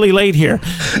is really late here.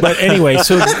 But anyway,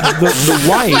 so the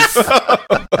wife,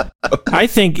 I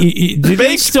think, do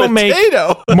they still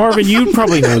potato. make, Marvin, you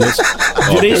probably know this,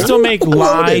 do they still make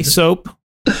lye soap?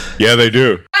 Yeah, they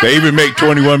do. They even make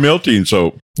 21 Miltine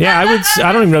soap. Yeah, I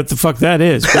don't even know what the fuck that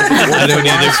is. But I don't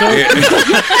either.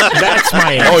 That's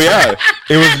my answer. Oh yeah,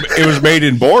 it was made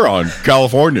in Boron,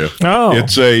 California. Oh,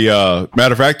 it's a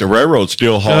matter of fact, the railroad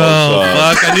still hauls.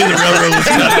 Fuck! I knew the railroad was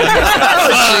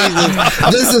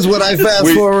coming. This is what I fast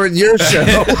forward your show.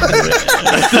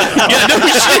 Yeah, no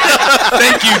shit.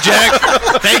 Thank you, Jack.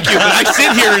 Thank you. But I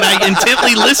sit here and I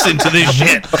intently listen to this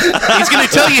shit. He's going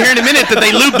to tell you here in a minute that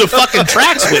they lube the fucking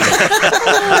tracks with it.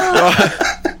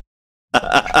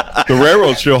 The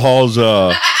railroad still hauls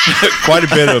quite a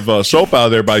bit of soap out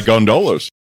there by gondolas.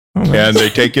 And they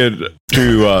take it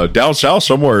to down south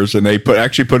somewheres, and they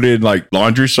actually put it in like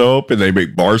laundry soap, and they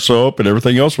make bar soap and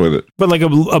everything else with it. But like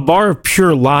a bar of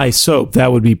pure lye soap,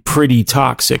 that would be pretty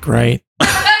toxic, right?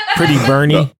 Pretty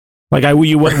burny. No. Like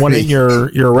you wouldn't want it in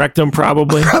your rectum,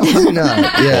 probably. Probably not.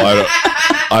 Yeah, well,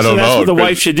 I don't know. That's what the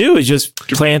wife should do: is just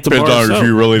plant the bar. Depends on soap. if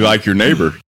you really like your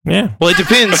neighbor. Yeah. Well, it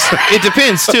depends. It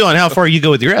depends too on how far you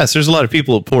go with your ass. There's a lot of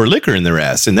people who pour liquor in their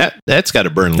ass, and that's got to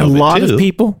burn a little bit too. A lot of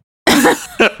people.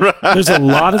 There's a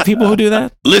lot of people who do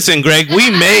that. Listen, Greg,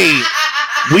 we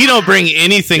don't bring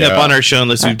anything up on our show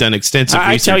unless we've done extensive research.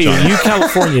 I tell you, you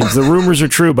Californians, the rumors are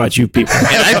true about you people. And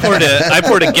I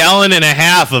poured a gallon and a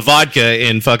half of vodka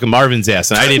in fucking Marvin's ass,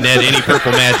 and I didn't add any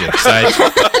purple magic. So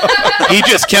he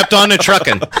just kept on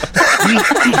trucking.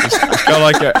 It's kind of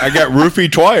like I got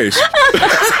roofied twice.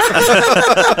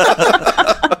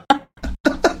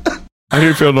 I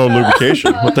didn't feel no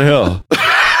lubrication. What the hell?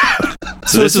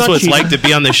 So this is what it's like to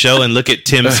be on the show and look at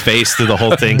Tim's face through the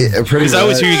whole thing. Because I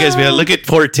always hear you guys be like, look at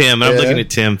poor Tim. And I'm looking at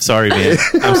Tim. Sorry, man.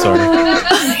 I'm sorry.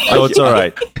 Oh, it's all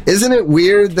right. Isn't it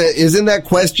weird isn't that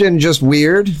question just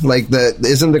weird? Like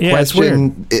isn't the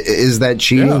question, is that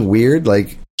cheating weird?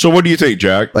 Like, so what do you think,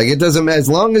 Jack? Like, it doesn't matter. As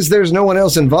long as there's no one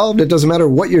else involved, it doesn't matter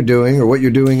what you're doing or what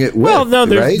you're doing it with. Well, no,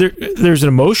 right? there's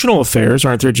emotional affairs,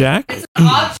 aren't there, Jack? It's an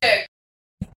object.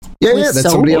 Yeah, that's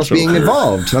somebody else being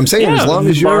involved. I'm saying as long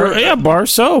as you're... bar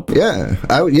soap. Yeah,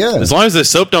 As long as the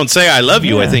soap don't say I love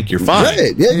you, I think you're fine.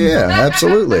 Right, yeah,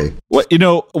 absolutely.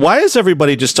 Why is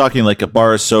everybody just talking like a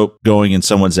bar of soap going in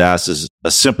someone's ass is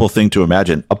a simple thing to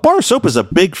imagine? A bar of soap is a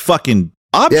big fucking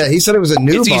object. Yeah, he said it was a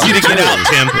new It's easy to get out,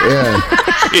 Tim. Yeah.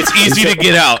 It's easy to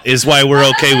get out is why we're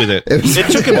okay with it.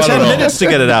 It took him 10 minutes to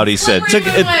get it out, he said.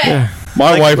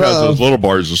 My wife has those little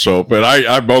bars of soap, and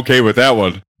I'm okay with that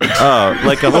one.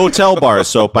 Like a hotel bar of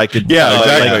soap, I could. Yeah,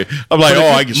 exactly. I'm like,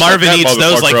 I can Marvin eats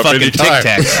those like fucking Tic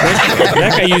Tacs.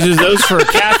 That guy uses those for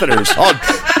catheters.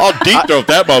 I'll deep throat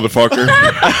that motherfucker.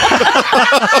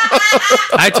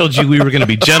 I told you we were going to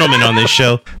be gentlemen on this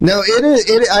show. No, it is.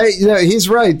 He's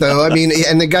right though. I mean,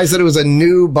 and the guy said it was a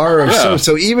new bar of soap.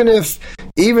 So even if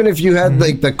you had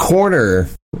like the corner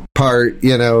part,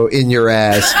 in your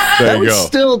ass, that would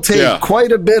still take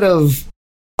quite a bit of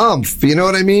umph. You know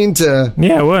what I mean? Yeah,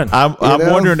 it would. I'm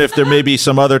wondering if there may be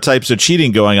some other types of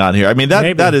cheating going on here. I mean,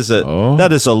 that is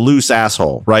a loose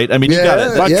asshole, right? I mean, you got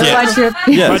it.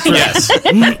 Yes.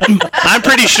 I'm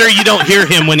pretty sure you don't hear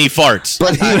him when he farts.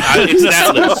 But it's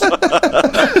that loose.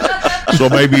 So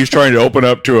maybe he's trying to open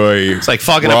up to It's like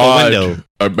fogging up a window.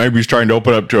 Maybe he's trying to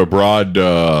open up to a broad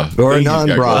or a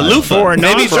non-broad. A loofah.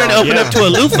 Maybe he's trying to open up to a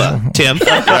loofah, Tim.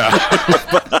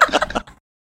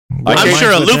 I'm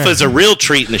sure a loofah is a real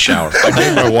treat in the shower. I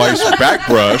take my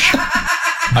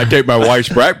wife's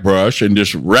back brush and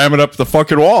just ram it up the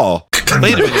fucking wall.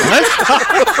 Wait a minute, what?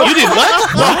 You did what?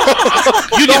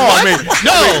 You did what?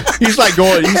 No. He's like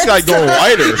going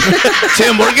wider.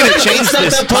 Tim, we're going to change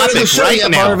this topic right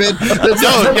now.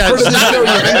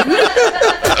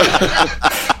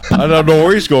 I don't know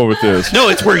where he's going with this. No,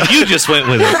 it's where you just went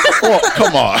with it. Well,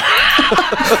 come on.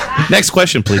 Next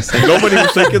question, please. Nobody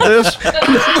was thinking this?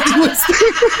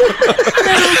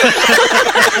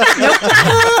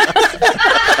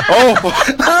 Oh,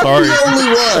 sorry. I'm the only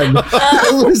one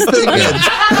who was thinking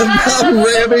about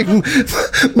ramming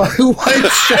my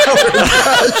wife's shower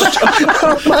brush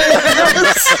up my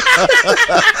ass.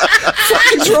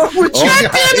 What's wrong with you?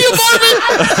 God damn you, Marvin!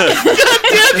 God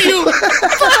damn you!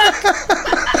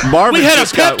 Marvin We had a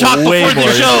just pep got talk way before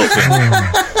more the show.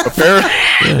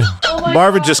 interesting.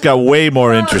 Marvin just got way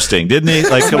more interesting, didn't he?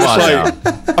 Like, come on now.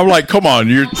 I'm like, come on,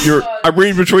 I'm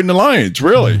reading between the lines,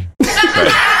 really.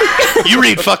 You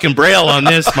read fucking Braille on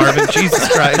this, Marvin. Jesus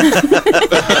Christ.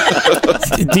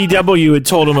 DW had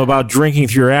told him about drinking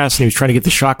through your ass, and he was trying to get the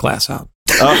shot glass out.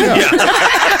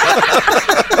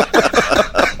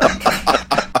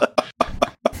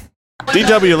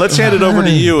 DW, let's hand it over to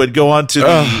you and go on to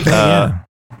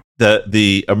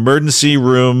the emergency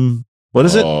room. What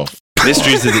is it?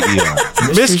 Mysteries of the ER.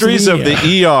 Mysteries of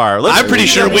the ER. I'm pretty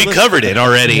sure we covered it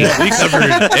already. We covered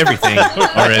everything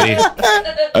already.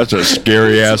 That's a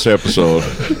scary ass episode.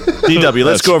 DW,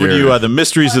 let's go over to the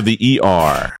mysteries of the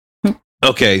ER.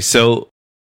 Okay, so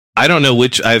I don't know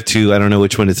which I have two. I don't know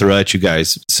which one to throw at you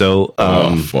guys. So,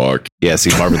 fuck. Yeah, see,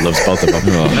 Marvin loves both of them.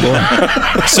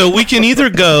 So we can either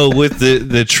go with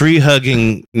the tree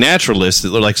hugging naturalist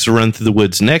that likes to run through the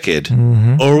woods naked,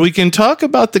 or we can talk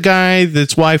about the guy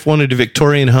that's wife wanted a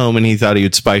Victorian home and he thought he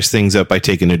would spice things up by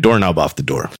taking a doorknob off the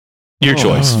door. Your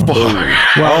choice.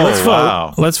 Well, let's vote.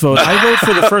 Wow. Let's vote. I vote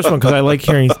for the first one because I like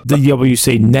hearing DW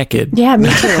say naked. Yeah, me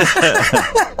too.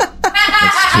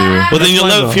 Well, then you'll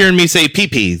love hearing me say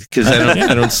pee-pee because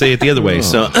I don't say it the other way.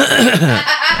 So,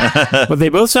 but they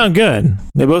both sound good.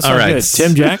 They both sound good.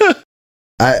 Tim, Jack.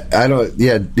 I don't.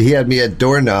 Yeah, he had me at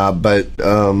doorknob, but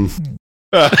I was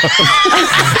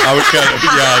kind of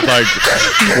like,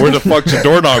 where the fuck's the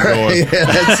doorknob going? yeah,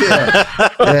 that's it.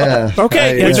 Yeah.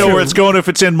 Okay, We know where it's going if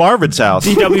it's in Marvin's house.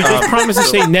 DW, just promise to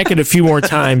say naked a few more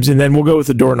times, and then we'll go with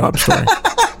the doorknob story.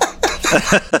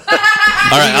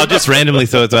 all right, I'll just randomly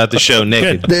throw it throughout the show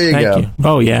naked. There you go. Thank you.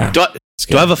 Oh yeah. Do I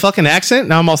have a fucking accent?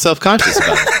 Now I'm all self-conscious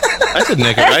about it. I said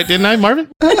naked, right? Didn't I,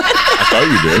 Marvin? I thought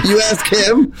you did. You ask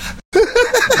him.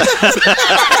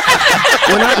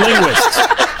 We're not linguists.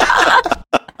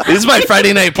 This is my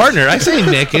Friday night partner. I say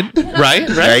naked, right?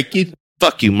 Naked.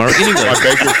 Fuck you, Mark. Anyway. My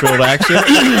Bakersfield accent.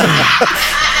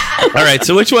 All right,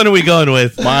 so which one are we going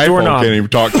with? My phone can't even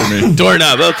talk to me.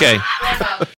 Doorknob, okay.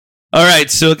 All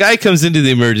right, so a guy comes into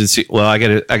the emergency. Well, I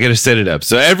gotta set it up.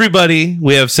 So everybody,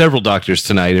 we have several doctors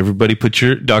tonight. Everybody put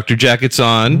your doctor jackets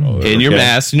on and your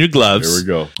mask and your gloves. Here we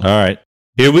go. All right.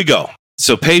 Here we go.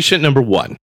 So patient number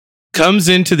 1 comes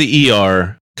into the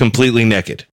ER completely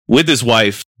naked with his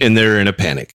wife, and they're in a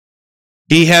panic.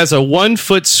 He has a 1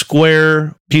 foot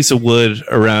square piece of wood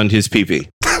around his pee-pee.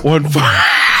 1 foot.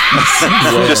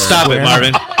 Just stop it,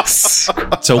 Marvin.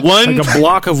 So like a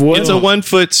block of wood. It's a 1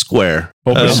 foot square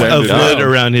of wood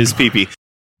around his pee-pee.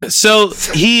 So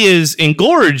he is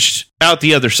engorged out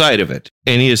the other side of it,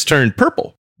 and he has turned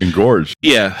purple. Engorged?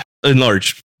 Yeah,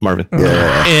 enlarged, Marvin.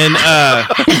 Yeah. And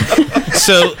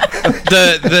so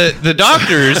the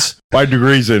doctors. 5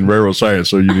 degrees in railroad science,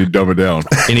 so you need to dumb it down.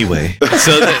 Anyway,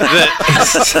 so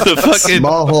the fucking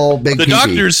small hole, big the pee-pee.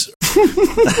 doctors.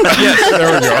 Yes,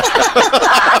 there we go.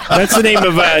 That's the name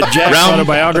of Jack's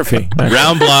autobiography.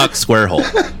 Round block, square hole.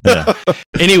 Yeah.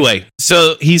 Anyway,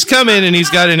 so he's come in and he's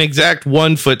got an exact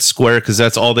 1 foot square because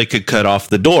that's all they could cut off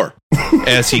the door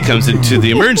as he comes into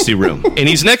the emergency room. And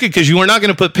he's naked because you are not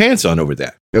going to put pants on over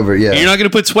that. Over, yeah. You're not going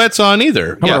to put sweats on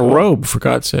either. How about a robe, for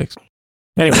God's sakes?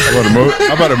 Anyway.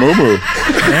 How about a moo-moo?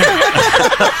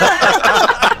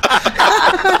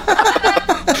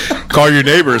 Call your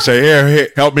neighbor and say, hey,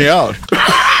 help me out.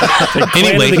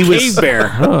 Anyway,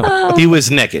 he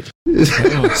was naked.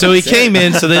 So he came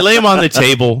in, so they lay him on the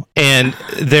table, and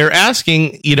they're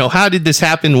asking, how did this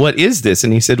happen? What is this?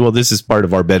 And he said, well, this is part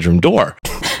of our bedroom door.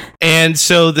 And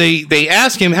so they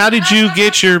ask him, how did you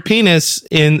get your penis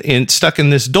in stuck in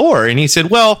this door? And he said,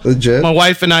 well, legit? My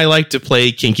wife and I like to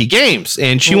play kinky games,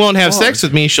 and she won't have sex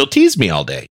with me. She'll tease me all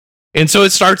day. And so it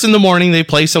starts in the morning. They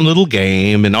play some little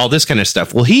game and all this kind of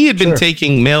stuff. Well, he had been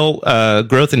taking male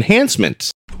growth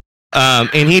enhancements,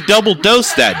 and he double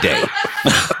dosed that day.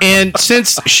 And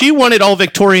since she wanted all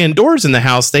Victorian doors in the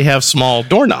house, they have small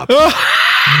doorknobs.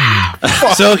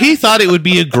 So he thought it would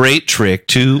be a great trick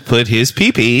to put his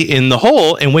pee-pee in the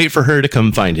hole and wait for her to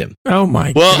come find him. Oh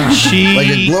my! Well, God. Like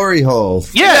a glory hole.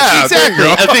 Yeah, exactly.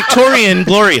 A Victorian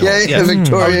glory hole. Yeah,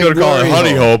 Victorian. I was going to call it a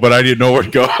honey hole, but I didn't know where to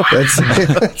go.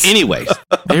 Anyway,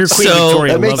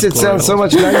 that makes it sound so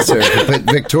much nicer to put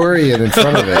Victorian in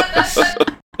front of it.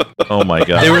 Oh my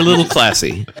God. They were a little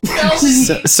classy.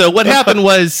 So what happened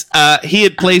was he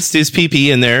had placed his pee-pee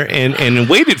in there and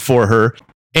waited for her.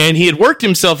 And he had worked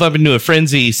himself up into a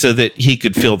frenzy so that he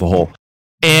could fill the hole.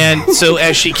 And so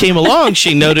as she came along,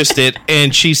 she noticed it,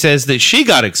 and she says that she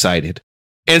got excited.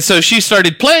 And so she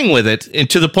started playing with it, and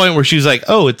to the point where she was like,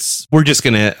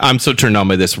 I'm so turned on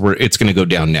by this, it's going to go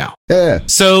down now. Yeah.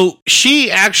 So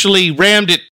she actually rammed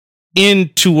it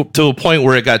into to a point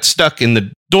where it got stuck in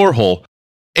the door hole.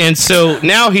 And so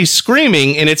now he's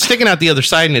screaming, and it's sticking out the other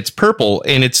side, and it's purple,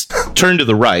 and it's turned to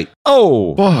the right.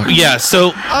 Oh, yeah.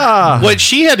 So what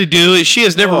she had to do is she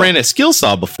has never ran a skill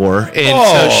saw before, and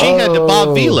so she had to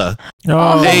Bob Vila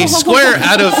a square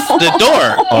out of the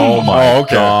door. Oh my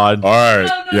God! All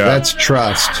right, yeah, that's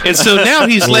trust. And so now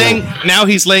he's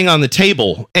laying on the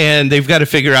table, and they've got to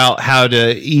figure out how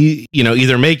to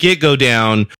either make it go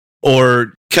down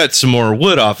or cut some more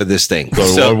wood off of this thing.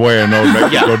 So one way and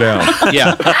make it go down.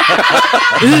 Yeah.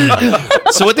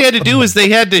 So what they had to do is they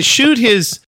had to shoot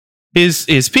his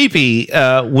pee-pee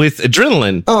with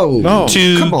adrenaline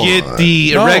to get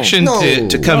the erection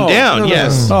to come down.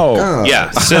 Yes.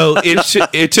 Yeah. So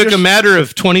it took a matter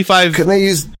of 25. Can they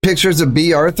use pictures of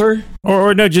B. Arthur?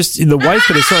 Or no, just the wife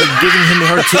could have started giving him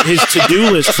his to-do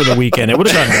list for the weekend. It would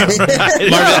have done that.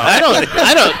 Marvin,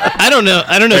 I don't know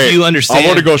if you understand. I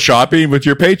want to go shopping with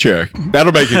your paycheck.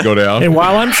 That'll make it go down. And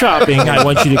while I'm shopping, I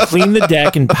want you to clean the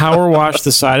deck and power wash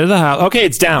the side of the house. Okay,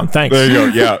 it's down. Thanks. There you go.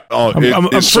 Yeah. Oh,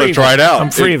 it slips right out.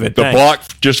 I'm free of it. The block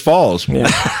just falls.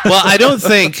 Yeah. Well, I don't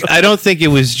think it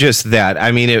was just that.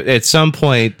 I mean, at some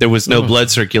point there was no blood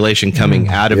circulation coming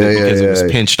out of it because it was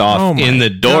pinched off in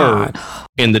the door.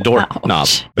 In the door knob.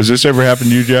 Has this ever happened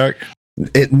to you, Jack?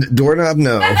 Doorknob?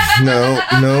 No. It's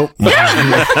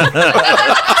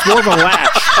more of a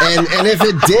latch. And if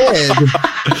it did,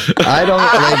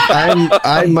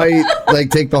 I might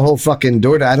take the whole fucking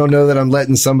door. I don't know that I'm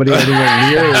letting somebody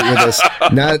anywhere near with us.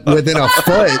 Not within a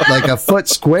foot. Like a foot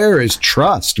square is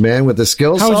trust, man. With the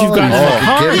skill saw. How would you gotten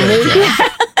kidding me?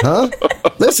 Huh?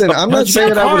 Listen, I'm not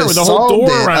saying I would have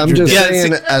solved it. I'm just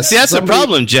saying. See, that's the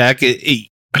problem, Jack.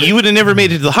 You would have never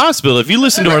made it to the hospital. If you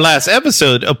listened to our last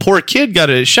episode, a poor kid got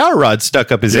a shower rod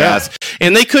stuck up his ass,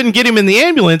 and they couldn't get him in the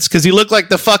ambulance because he looked like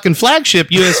the fucking flagship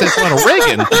USS Ronald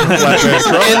Reagan.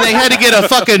 And they had to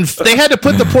they had to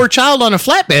put the poor child on a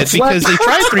flatbed because they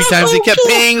tried 3 times. They kept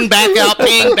ping back out.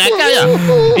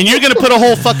 And you're going to put a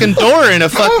whole fucking door in a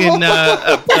fucking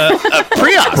a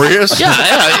Prius? Yeah,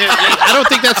 I don't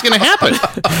think that's going to happen.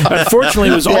 Unfortunately,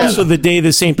 it was also the day of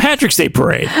the St. Patrick's Day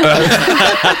parade.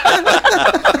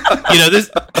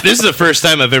 This is the first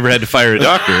time I've ever had to fire a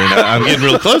doctor, and I'm getting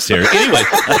real close here. Anyway,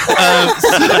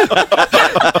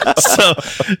 so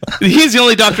he's the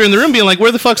only doctor in the room being like,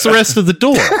 where the fuck's the rest of the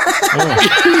door?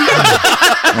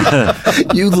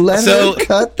 You let her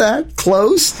cut that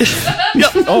close?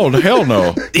 Oh, hell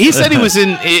no. He said he was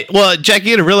in well, Jack,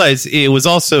 you got to realize it was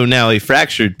also now a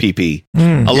fractured pee-pee,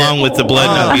 along with the blood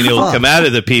not being able to come out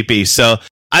of the pee-pee. So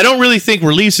I don't really think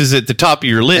release is at the top of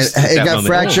your list. It got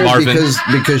fractured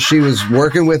because she was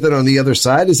working with it on the the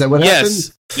side. Is that what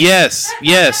happened? Yes.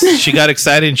 She got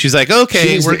excited and she's like,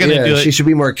 "Okay, we're going to do it." She should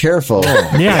be more careful.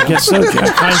 Yeah, I guess so.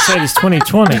 Hindsight is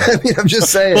 2020. I mean, I'm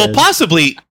just saying. Well,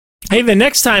 possibly. Hey, the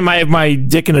next time I have my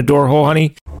dick in a door hole,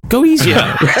 honey, go easy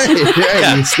on it.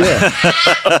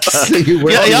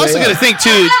 You also got to think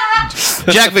too,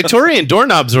 Jack, Victorian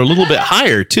doorknobs are a little bit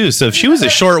higher too. So if she was a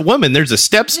short woman, there's a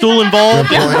step stool involved.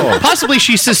 Possibly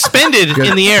she's suspended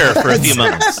in the air for a few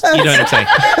moments. You know what I'm saying?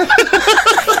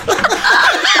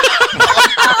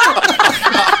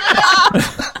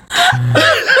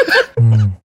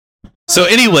 So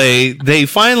anyway, they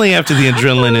finally, after the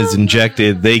adrenaline is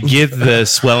injected, they get the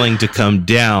swelling to come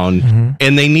down,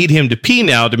 and they need him to pee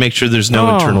now to make sure there's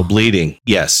no internal bleeding.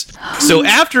 Yes. So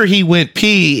after he went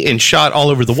pee and shot all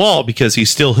over the wall because he's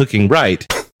still hooking right,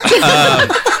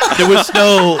 there was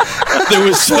no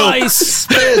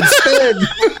spin.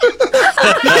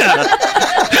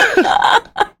 Yeah.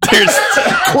 There's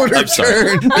quarter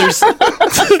turn.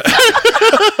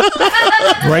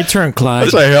 Right turn, Clyde.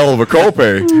 That's a hell of a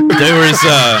copay.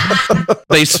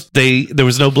 There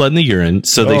was no blood in the urine,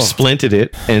 so they splinted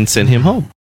it and sent him home.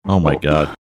 Oh my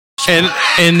God.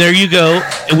 And there you go.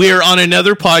 We are on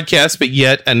another podcast, but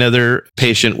yet another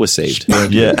patient was saved.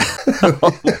 Yeah.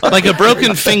 Like a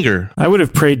broken finger. I would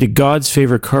have prayed to God's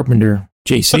favorite carpenter,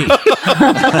 JC.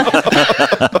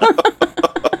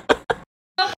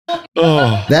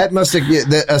 That must have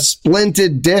a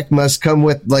splinted dick must come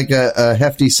with like a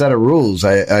hefty set of rules.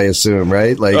 I assume,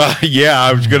 right? Like,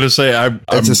 I was gonna say,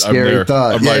 that's a scary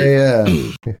thought.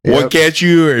 What can't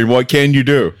you and what can you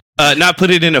do? Not put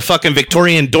it in a fucking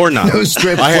Victorian doorknob. No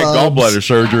strip I had gallbladder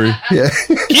surgery.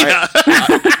 Yeah.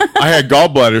 I had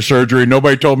gallbladder surgery.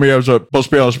 Nobody told me I was supposed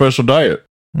to be on a special diet.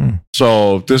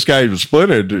 So if this guy was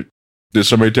splitted, did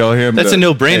somebody tell him? That's a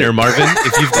no-brainer, Marvin.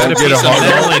 If you've got a piece of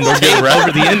metal and tape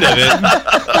over the end of it.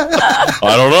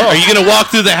 I don't know. Are you going to walk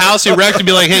through the house erect and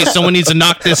be like, hey, someone needs to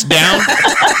knock this down?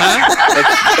 Huh?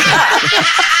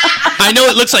 I know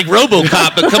it looks like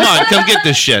RoboCop, but come on, come get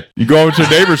this shit. You go over to the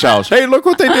neighbor's house. Hey, look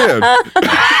what they did.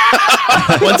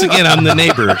 Once again, I'm the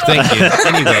neighbor. Thank you.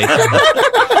 Anyway.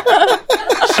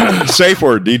 Safe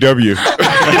word, DW.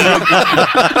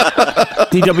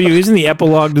 DW, isn't the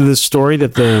epilogue to this story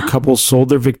that the couple sold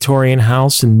their Victorian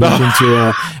house and moved into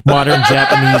a modern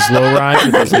Japanese lowride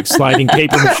with those like sliding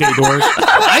paper mache doors?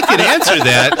 I could answer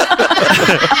that.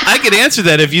 I could answer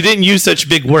that if you didn't use such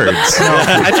big words.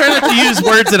 I try not to use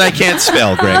words that I can't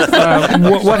spell, Greg.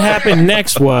 What happened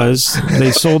next was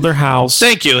they sold their house.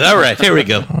 Thank you. All right, here we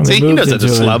go. See, he knows it's a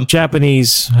slum.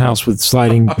 Japanese house with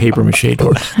sliding paper mache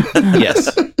doors.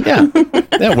 Yes. Yeah,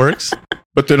 that works.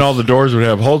 But then all the doors would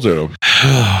have holes in them.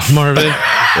 Marvin.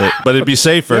 But it'd be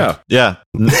safer. Yeah.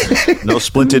 No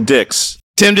splinted dicks.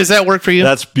 Tim, does that work for you?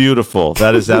 That's beautiful.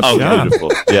 That is absolutely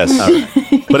beautiful. Yes.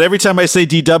 But every time I say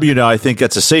DW now, I think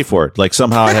that's a safe word. Like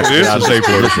somehow I have to a safe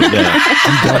word. Yeah.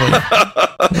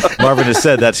 Marvin has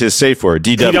said that's his safe word.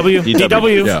 DW.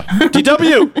 DW. Yeah.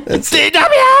 DW. It's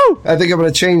DW. I think I'm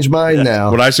going to change mine now.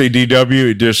 When I say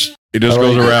DW, it just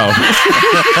goes around.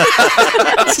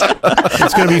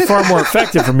 It's going to be far more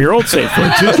effective from your old safe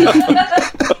word, too.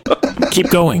 Keep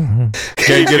going.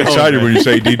 Can't get excited when you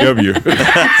say DW.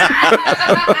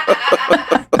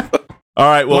 All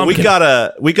right. Well, we got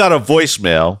a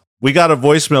voicemail. We got a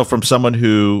voicemail from someone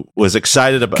who was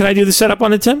excited about. Can I do the setup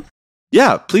on it, Tim?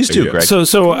 Yeah, please do, Greg.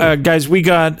 So, guys, we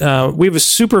have a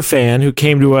super fan who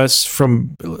came to us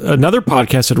from another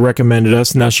podcast that recommended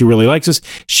us. And now she really likes us.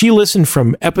 She listened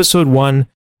from episode 1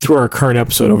 through our current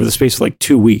episode over the space of like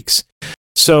 2 weeks.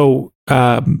 So,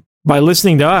 by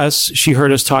listening to us, she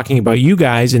heard us talking about you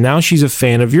guys, and now she's a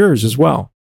fan of yours as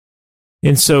well.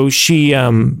 And so she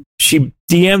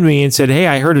DM'd me and said, "Hey,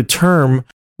 I heard a term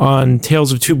on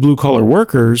Tales of Two Blue Collar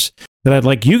Workers that I'd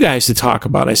like you guys to talk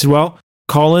about." I said, "Well,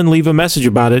 call in, leave a message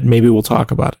about it, and maybe we'll talk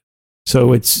about it."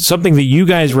 So it's something that you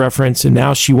guys reference, and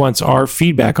now she wants our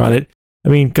feedback on it. I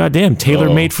mean, goddamn,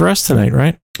 tailor-made for us tonight,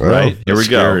 right? Right. Here we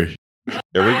go.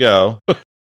 Here we go.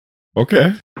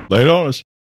 Okay. Lay it on us.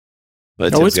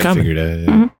 It's coming.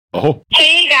 Mm-hmm. Oh.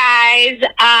 Hey guys,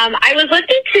 I was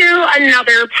listening to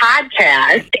another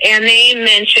podcast and they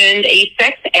mentioned a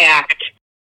sex act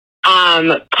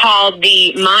called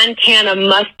the Montana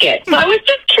Musket. So I was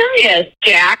just curious,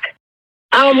 Jack,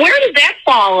 where does that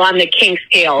fall on the kink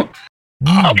scale?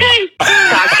 Okay,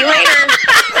 talk to you later.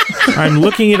 I'm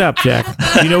looking it up, Jack.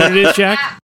 Do you know what it is,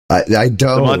 Jack? I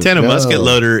don't. The Montana musket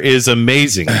loader is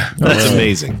amazing. That's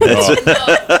amazing.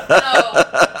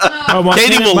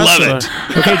 Katie will love it.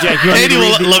 Okay, Jack. Katie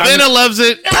will. Lavinna loves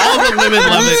it. All the women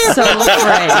love it.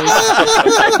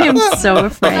 I'm so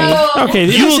afraid. Okay,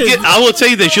 you will get. I will tell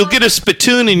you this. You'll get a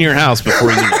spittoon in your house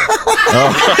before you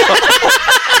know.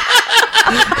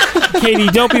 Katie,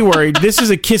 don't be worried. This is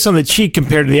a kiss on the cheek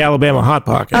compared to the Alabama Hot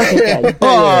Pocket. Okay, good.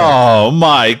 Oh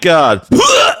my God!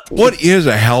 What is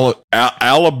a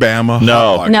Alabama?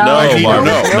 No. I need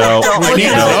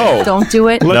to know. Don't do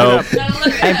it. Look it up.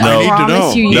 I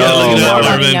promise you.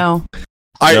 No.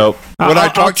 When I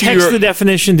talk to text you, the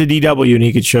definition to DW, and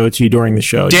he could show it to you during the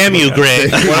show. Damn you,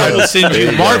 Greg! I will send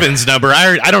you Marvin's number.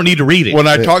 I don't need to read it. When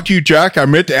I talk to you, Jack, I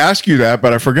meant to ask you that,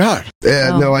 but I forgot.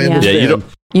 Yeah, no, I understand. Yeah,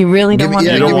 you really don't want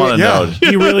to know. You don't want to know.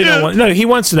 You really don't want. No, he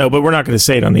wants to know, but we're not going to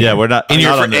say it on the air. We're not. In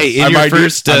your I might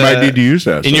need to use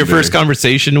that in your first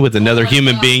conversation with another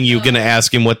human being. You're going to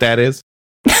ask him what that is.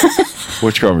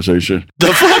 Which conversation? The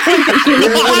fucking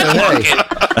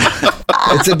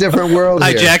It's a different world. Hi,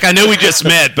 here. Jack. I know we just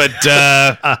met, but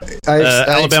I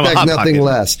Alabama expect Hot nothing Pocket.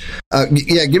 less.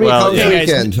 Yeah, give me a call this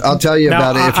weekend. I'll tell you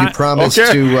about it if you promise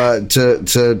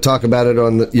to talk about it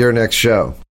on your next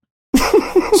show.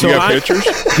 So you got pictures?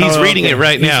 He's reading it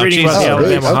right now. Reading about the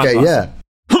Alabama Hot Okay, Pocket. yeah.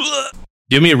 Do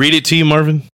you want me to read it to you,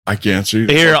 Marvin? I can't see.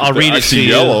 Here, I'll read it to you.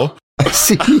 Yellow.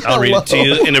 I'll read it to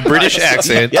you in a British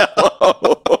accent. You're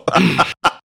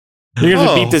going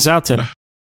to beat this out, Tim.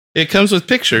 It comes with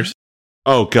pictures.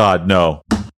 Oh God, no!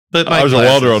 But I was a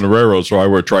welder on the railroad, so I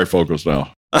wear trifocals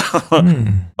now.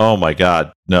 Oh my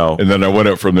God, no! And then I went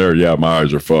up from there. Yeah, my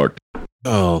eyes are fucked.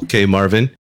 Oh, okay,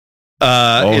 Marvin.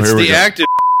 It's here we the go. act of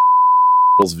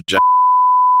vagina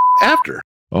after.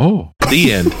 Oh,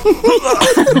 The end.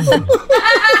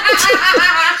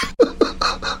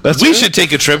 We should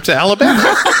take a trip to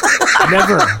Alabama.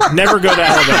 Never go to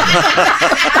Alabama.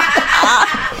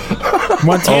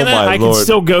 Montana, I can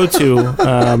still go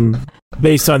to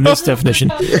based on this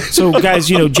definition. So, guys,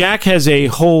 Jack has a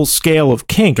whole scale of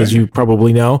kink, as you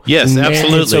probably know. Yes,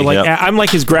 absolutely. And so, I'm like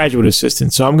his graduate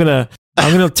assistant. So I'm gonna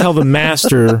tell the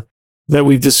master that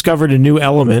we've discovered a new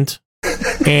element,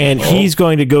 and he's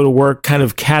going to go to work, kind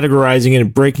of categorizing it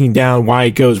and breaking down why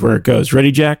it goes where it goes.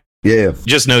 Ready, Jack? Yeah.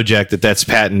 Just know, Jack, that's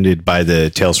patented by the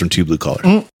Tales from Two Blue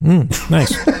Collar.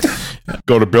 Nice.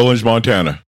 Go to Billings,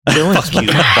 Montana. Fuck you,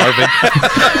 Marvin.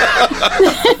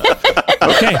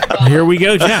 Okay, here we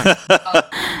go, Jack.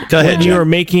 Go ahead, When you Jack. are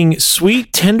making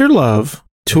sweet, tender love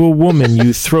to a woman,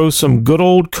 you throw some good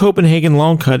old Copenhagen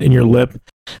long cut in your lip.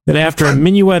 Then after a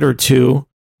minuet or two,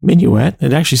 minuet?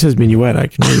 It actually says minuet. I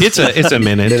can read. It's a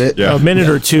minute. Yeah. A minute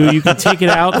or two, you can take it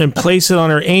out and place it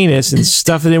on her anus and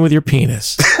stuff it in with your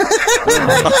penis.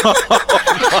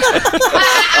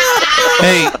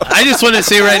 Hey, I just want to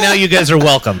say right now, you guys are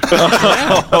welcome.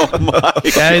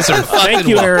 You guys are fucking Thank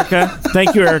you, welcome. Erica.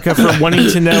 Thank you, Erica, for wanting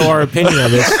to know our opinion on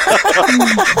this.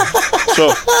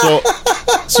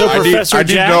 So, Professor I need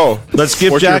to Jack, know. Let's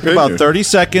give What's your Jack about opinion? 30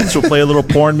 seconds. We'll play a little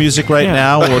porn music right Yeah.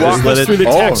 now. We'll walk just let us it. through the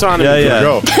taxonomy. Yeah.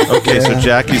 Go. Okay, so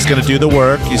Jack, he's going to do the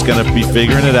work. He's going to be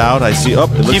figuring it out. I see. Oh,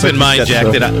 it looks Keep like in mind, he's Jack,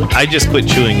 got that I just quit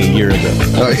chewing a year ago.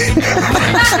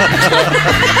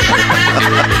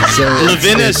 So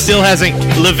Lavinia still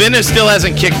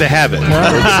hasn't kicked the habit.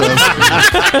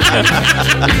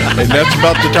 And that's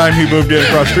about the time he moved in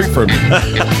across the street from me.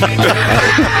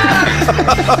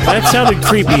 That sounded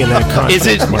creepy in that context.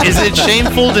 Is it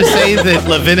shameful to say that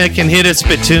Lavinia can hit a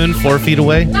spittoon 4 feet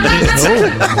away?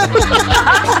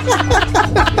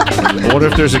 What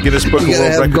if there's a Guinness Book of you gotta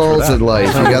World have Records? goals in life.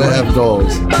 You gotta have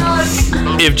goals.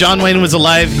 If John Wayne was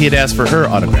alive, he'd ask for her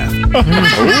autograph.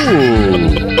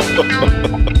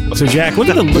 So, Jack, look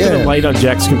at the light on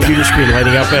Jack's computer screen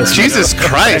lighting up as Jesus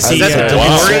Christ! Is that the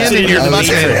Wow. DeLorean in your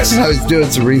I was doing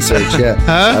some research. Yeah,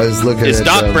 Huh? I was looking. Is at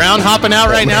Doc Brown hopping out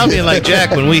right now, being like,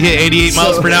 Jack, when we hit 88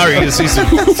 miles per hour, you're going to see some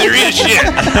serious shit.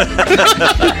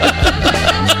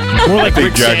 more like Hey,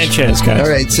 Rick Jackson. Sanchez, guys. All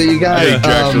right, so you got Hey,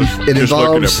 Jackson, it just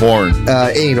looking at involves porn.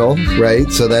 anal, right?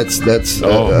 So that's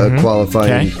a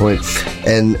qualifying Okay. point.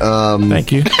 And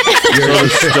Thank you.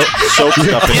 Soap stuff in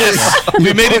it. Yes,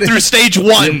 we made it through stage you're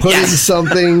one. putting Yes.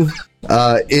 something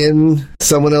in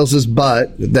someone else's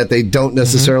butt that they don't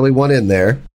necessarily want in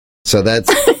there. So that's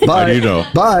How do you know?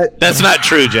 But That's not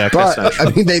true, Jack. That's not true.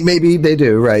 I mean, they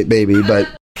do, right? Maybe, but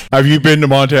Have you been to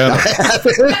Montana?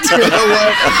 you know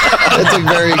what? That's a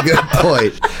very good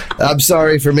point. I'm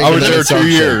sorry for making I was that there 2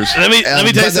 assumption. years. Let me tell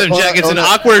you but- something, Jack. It's an hold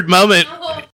on. awkward moment.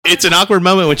 It's an awkward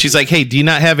moment when she's like, "Hey, do you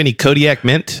not have any Kodiak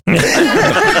mint?" It's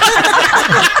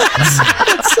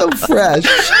so fresh.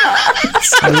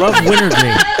 I love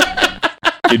wintergreen.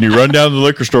 Can you run down to the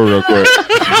liquor store real quick?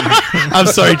 I'm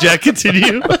sorry, Jack.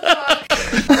 Continue.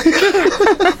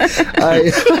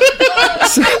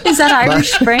 Is that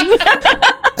Irish Spring?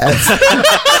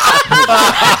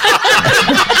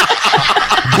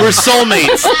 We're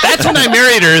soulmates. That's when I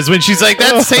married her. Is when she's like,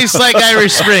 "That tastes like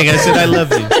Irish Spring." I said, "I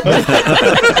love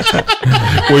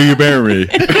you." Will you marry me?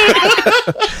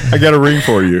 I got a ring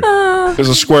for you. It's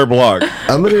a square block.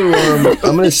 I'm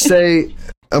gonna say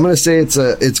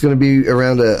it's gonna be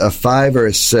around a 5 or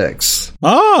a 6.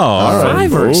 Oh,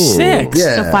 5 or 6?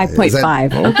 Yeah, So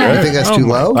 5.5. You think that's too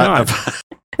low? God.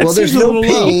 Well, there's seems a no little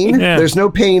low. pain. Yeah. There's no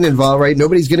pain involved, right?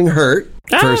 Nobody's getting hurt.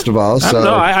 First of all, so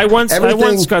no, I once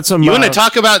got some. You want to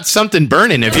talk about something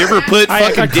burning? Have you ever put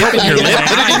I fucking dip in your lip?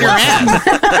 Put it in your ass.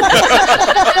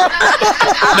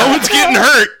 No one's getting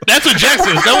hurt. That's what Jack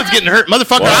says. No one's getting hurt,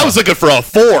 motherfucker. I was looking for a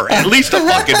 4, at least a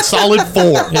fucking solid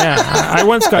 4. Yeah, I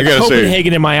once got I gotta say-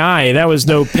 Copenhagen in my eye. That was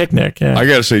no picnic. Yeah. I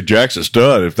got to say, Jack's a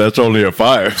stud if that's only a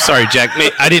 5. Sorry, Jack.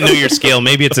 I didn't know your scale.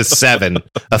 Maybe it's a 7,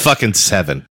 a fucking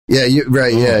 7. yeah,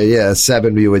 yeah.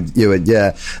 7, you would,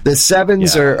 yeah. The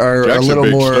 7s Yeah. are Jack's a a little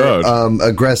big more stud.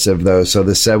 aggressive though. So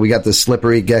we got the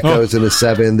slippery geckos in a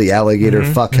 7. The alligator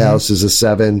fuck house is a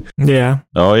 7. Yeah.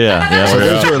 oh yeah. So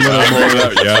those are a little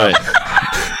more Yeah.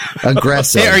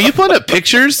 aggressive. Hey, are you pulling up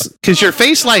pictures? Because your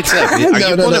face lights up. Are you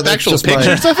pulling up that's actual just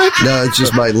pictures my, of it? No, it's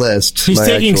just my list. He's my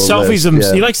taking actual selfies list.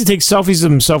 of He likes to take selfies of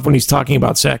himself when he's talking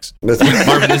about sex.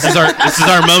 Marvin, this is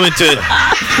our moment to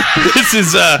this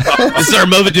is our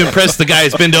moment to impress the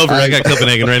guys. Bend over. I got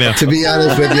Copenhagen right now. To be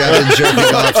honest with you, I've been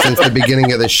jerking off since the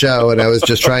beginning of the show, and I was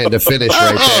just trying to finish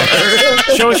right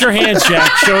there. Show us your hands,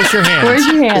 Jack. Show us your hands. Where's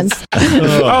your hands?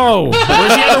 Oh,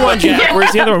 where's the other one, Jack?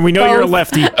 Where's the other one? We know you're a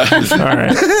lefty. All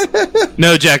right.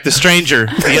 No, Jack, the stranger,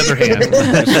 the other hand,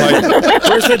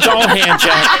 Where's the doll hand,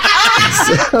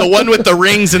 Jack? the one with the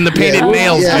rings and the painted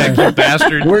nails. Yeah. Jack, you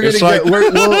bastard. We're gonna It's get.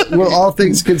 like- We'll all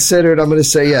things considered, I'm gonna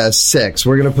say 6.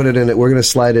 We're gonna put it in it. We're gonna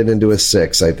slide it into a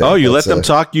 6. I think. Oh, you let That's them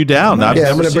talk you down. Yeah,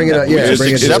 I'm gonna bring it up. Yeah, It's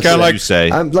bring it just up. kinda like- you say.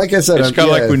 I'm like I said. It's kind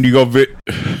of like when you go. This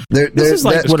is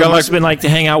like what it must have been like to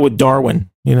hang out with Darwin,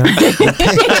 you know?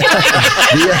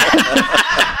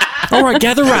 All right,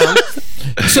 gather round.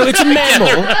 So it's a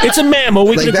mammal. It's a mammal.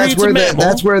 We can agree it's a mammal.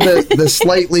 That's where the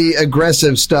slightly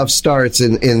aggressive stuff starts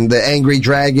in the angry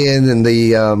dragon and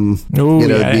the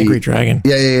angry dragon.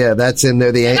 Yeah. That's in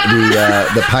there.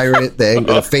 The pirate,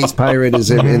 the face pirate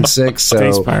is in 6. So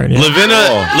face pirate.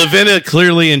 Yeah. Lavinna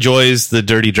clearly enjoys the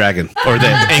dirty dragon or the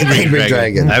angry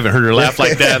dragon. I haven't heard her laugh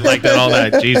like that all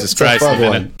night. Jesus Christ,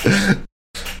 Lavinna.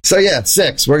 So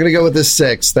 6. We're gonna go with this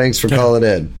 6. Thanks for calling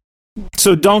in.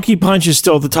 So Donkey Punch is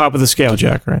still at the top of the scale,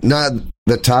 Jack, right? Not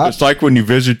the top. It's like when you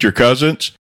visit your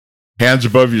cousins, hands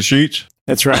above your sheets.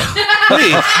 That's right.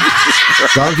 Wait,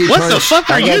 Donkey what Punch. the fuck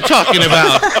are you talking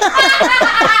about?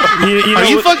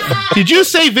 Did you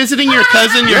say visiting your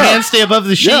cousin, your hands stay above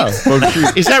the sheets?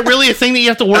 Yeah, is that really a thing that you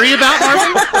have to worry about,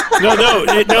 Marvin? No,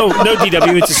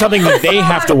 DW. It's something that they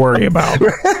have to worry about.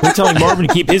 We're telling Marvin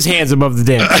to keep his hands above the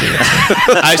damn sheet.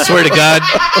 I swear to God,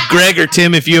 Greg or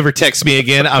Tim, if you ever text me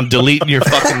again, I'm deleting your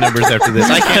fucking numbers after this.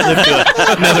 I can't live through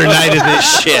another night of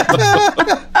this shit.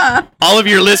 All of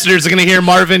your listeners are going to hear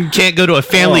Marvin can't go to a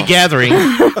family gathering. Only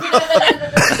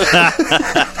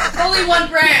one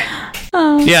branch.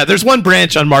 Yeah, there's one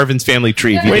branch on Marvin's family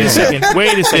tree. Wait a second.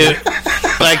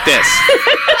 Like this.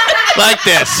 Like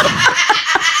this.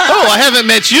 Oh, I haven't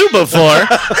met you before.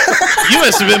 You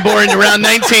must have been born around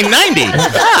 1990.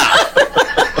 Ah.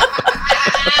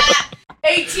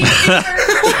 18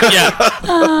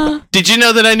 Yeah. Did you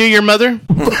know that I knew your mother?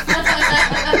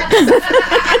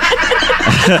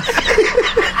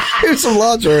 Here's some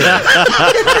lingerie.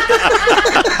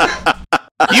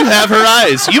 You have her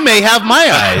eyes. You may have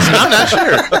my eyes. I'm not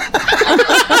sure.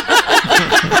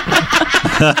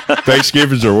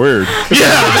 Thanksgivings are weird.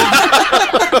 Yeah.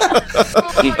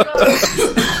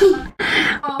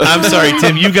 I'm sorry,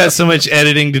 Tim. You got so much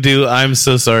editing to do. I'm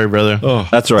so sorry, brother. Oh,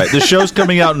 that's all right. The show's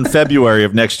coming out in February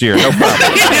of next year. No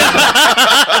problem.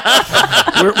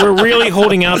 We're really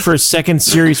holding out for a second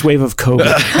serious wave of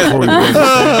COVID.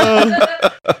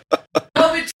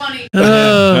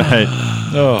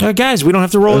 COVID-20. Guys, we don't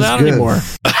have to roll it out anymore.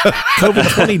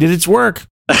 COVID-20 did its work.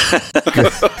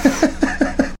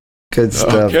 Good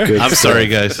stuff. Okay. I'm sorry,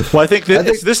 guys. Well, I think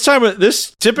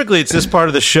typically it's this part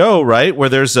of the show, right, where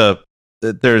there's I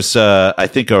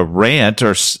think a rant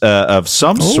or of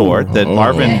some sort that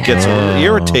Marvin gets a little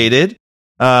irritated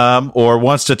or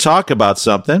wants to talk about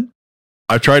something.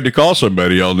 I tried to call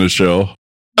somebody on this show.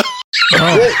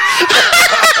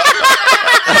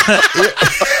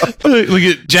 Look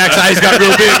at Jack's eyes got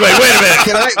real big. Like, wait a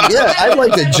minute. I'd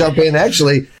like to jump in.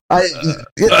 Actually, I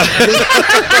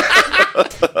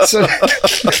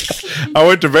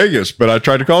went to Vegas, but I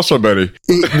tried to call somebody.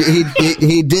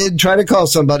 He did try to call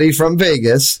somebody from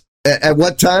Vegas. At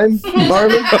what time,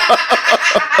 Marvin?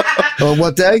 On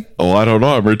what day? Oh, I don't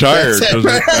know. I'm retired. Does it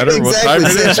matter what time it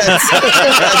is?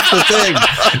 That's the thing.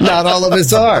 Not all of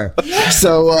us are.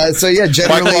 So yeah,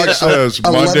 generally. My clock says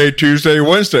Monday, Tuesday,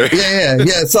 Wednesday.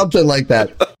 Yeah, something like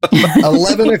that.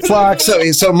 11 o'clock. So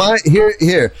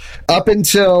here up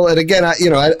until, and again,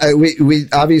 we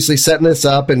obviously setting this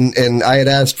up, and I had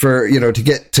asked for to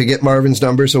get Marvin's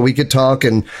number so we could talk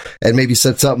and maybe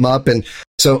set something up, and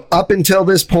so up until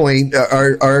this point,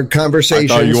 our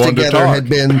conversations together had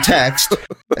been text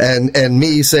and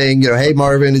me saying, hey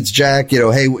Marvin, it's Jack,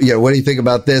 hey, what do you think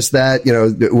about this, that,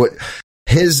 what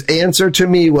his answer to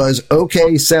me was,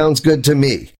 okay, sounds good to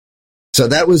me. So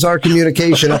that was our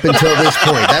communication up until this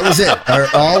point. That was it.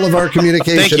 All of our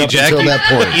communication until that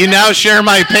point. You now share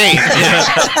my pain.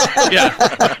 Yeah.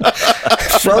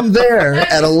 From there,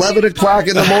 at 11 o'clock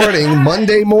in the morning,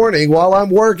 Monday morning, while I'm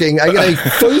working, I get a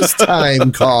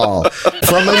FaceTime call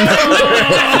from a number.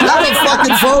 Not a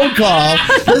fucking phone call.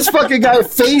 This fucking guy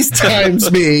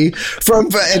FaceTimes me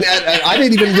and I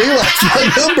didn't even realize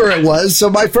what number it was. So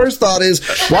my first thought is,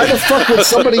 why the fuck would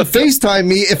somebody FaceTime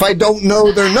me if I don't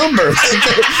know their number?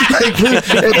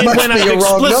 It must when be I a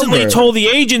wrong explicitly number. told the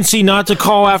agency not to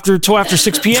call till after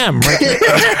 6 p.m. Right?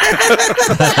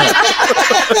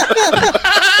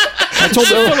 I told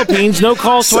the Philippines no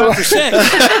calls till after 6.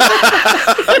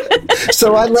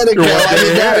 So I let it go. I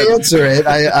did not answer it.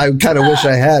 I kind of wish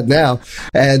I had now,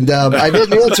 and I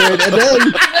didn't answer it. And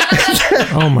then,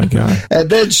 oh my god! And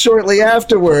then shortly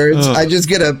afterwards, I just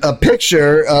get a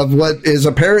picture of what is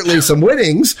apparently some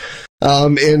winnings.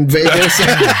 In Vegas,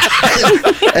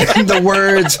 and the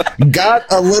words "got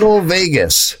a little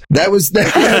Vegas." That was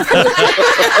that,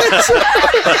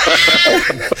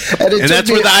 and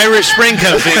that's where the Irish Spring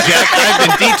comes in, Jack. I've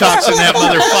been detoxing that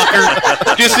motherfucker,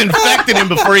 disinfected him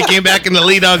before he came back in the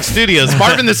Lee Dog Studios.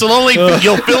 Marvin, this will only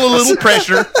you'll feel a little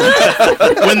pressure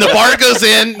when the bar goes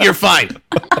in. You're fine.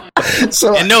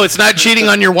 So And no, it's not cheating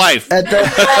on your wife. at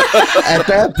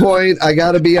that point, I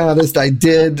got to be honest. I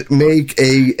did make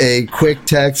a quick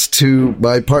text to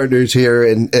my partners here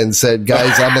and said,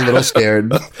 "Guys, I'm a little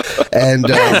scared." And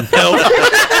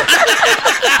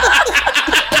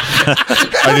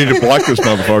I need to block this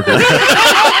motherfucker.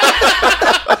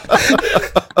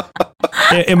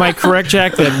 Am I correct,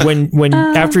 Jack, that when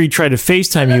after he tried to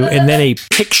FaceTime you and then a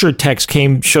picture text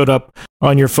showed up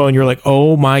on your phone, you're like,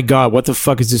 oh my God, what the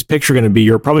fuck is this picture going to be?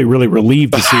 You're probably really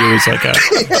relieved to see it was like a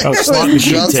slot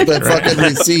machine just ticket, the right? fucking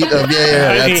receipt of I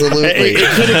mean, absolutely. It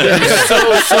could have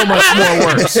been so much more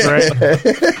worse, right?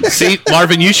 See,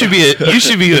 Marvin, you should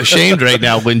be ashamed right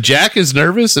now when Jack is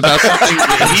nervous about something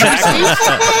that he receives.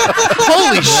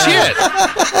 Holy shit!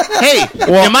 Hey,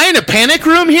 am I in a panic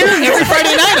room here? Every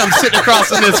Friday night, I'm sitting across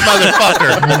from this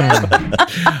motherfucker.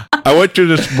 I went to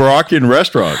this Moroccan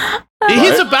restaurant.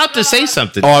 He's about to say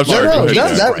something. Oh, I'm sorry.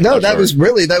 That was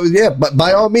yeah. But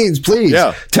by all means, please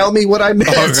tell me what I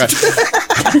missed. Oh, okay.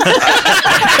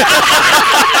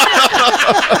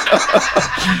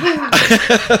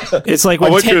 It's like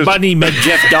when Ted Bundy met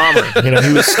Jeff Dahmer. You know,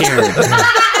 he was scared.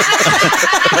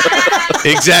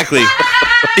 Exactly.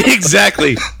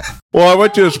 Well, I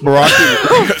went to this Moroccan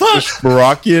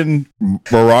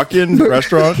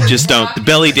restaurant. Just don't. The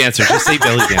belly dancer. Just say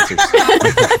belly dancers.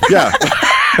 Yeah.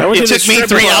 It took me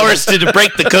 3 hours to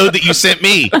break the code that you sent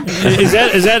me. Is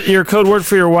that your code word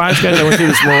for your wives, guys? I went to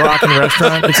this Moroccan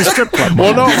restaurant. It's a strip club.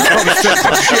 Well, no.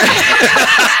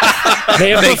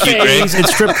 They have Thank you, buffets Greg. and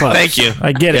strip clubs. Thank you.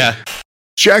 I get it. Yeah.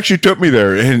 She actually took me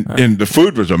there, and the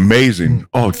food was amazing.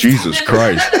 Oh, Jesus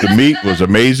Christ. The meat was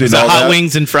amazing. Is that hot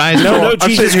wings and fries? No, I'm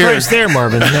Jesus sitting Christ there,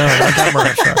 Marvin. No, not that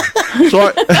restaurant.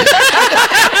 So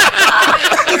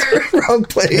Wrong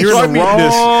place. You're in the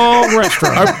wrong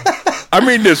restaurant. I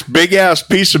mean, this big-ass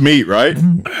piece of meat, right?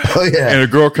 Oh, yeah. And a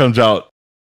girl comes out,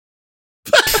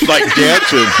 like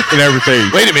dancing and everything.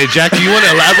 Wait a minute, Jack. Do you want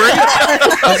to elaborate?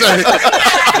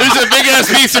 There's a big ass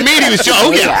piece of meat. He was.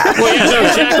 Oh yeah. Well, yeah, no,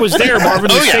 Jack was there. Marvin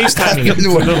was FaceTiming him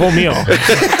for the whole meal.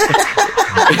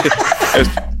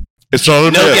 It's not a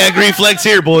myth. No gag reflex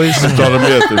here, boys. It's not a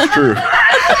myth. It's true.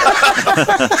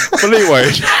 But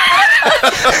anyways.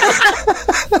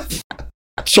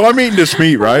 So I'm eating this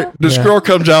meat, right? This girl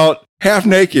comes out half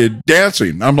naked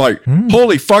dancing. I'm like,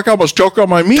 holy fuck, I almost choked on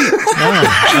my meat. What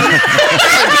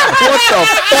the fuck?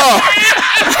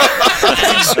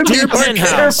 Dear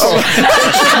penthouse.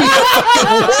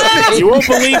 You won't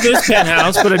believe this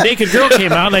penthouse, but a naked girl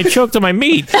came out and I choked on my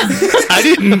meat. I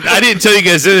didn't tell you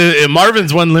guys.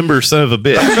 Marvin's one limber son of a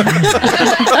bitch.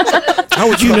 How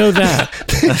would you know that?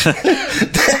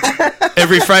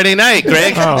 Every Friday night,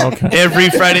 Greg. Oh, okay. Every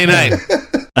Friday night.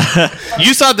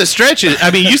 You saw the stretches. I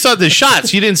mean, you saw the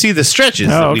shots. You didn't see the stretches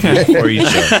that we did before each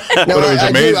show. No, But it was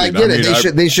amazing. I get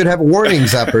it. They should have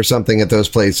warnings up or something at those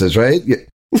places, right?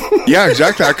 Yeah,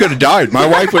 exactly. I could have died. My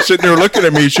wife was sitting there looking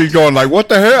at me. She's going like, what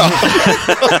the hell?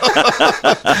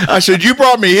 I said, you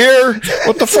brought me here?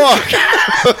 What the fuck?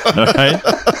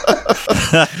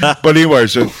 But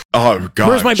anyways, oh, God.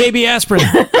 Where's my baby aspirin?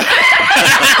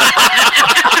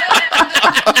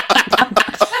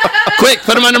 Quick,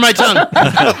 put them under my tongue.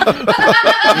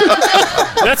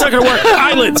 That's not going to work.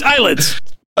 Eyelids.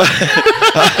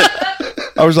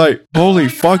 I was like, holy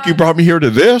fuck, you brought me here to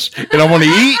this? And I want to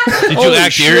eat? Did you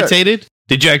act irritated?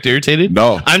 Did you act irritated?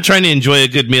 No. I'm trying to enjoy a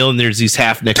good meal, and there's these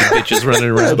half-naked bitches running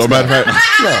around. No matter of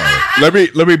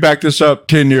fact, let me back this up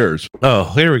 10 years. Oh,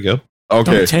 here we go.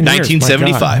 Okay.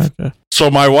 1975. Okay. So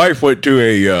my wife went to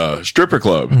a stripper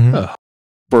club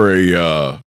for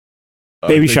a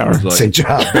baby shower. Say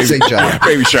job. Say job.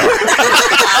 Baby shower.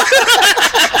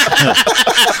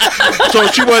 So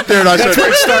she went there, and I That's said,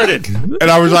 where it started. and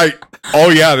I was like, oh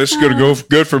yeah, this is going to go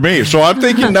good for me. So I'm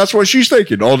thinking that's what she's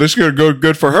thinking. Oh, this is going to go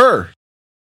good for her.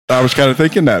 I was kind of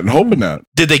thinking that and hoping that.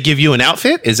 Did they give you an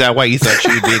outfit? Is that why you thought she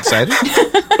would be excited?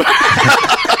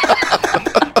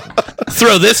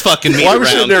 Throw this fucking meat Well, I was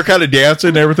sitting around. there kind of dancing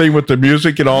and everything with the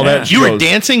music and all that. She You were goes,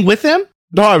 dancing with them?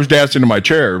 No, I was dancing in my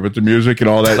chair with the music and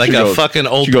all that. Like She a goes- fucking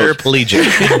old she goes- paraplegic.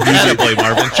 Attaboy,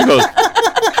 Marvin. She goes,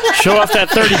 Show off that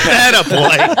 30-pack.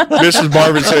 Attaboy. Mrs.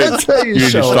 Marvin said, That's how you you need to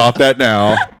show it." stop that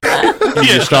now. You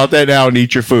need to stop that now and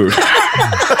eat your food.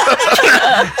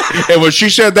 And when she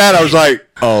said that, I was like,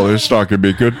 oh, this is not going to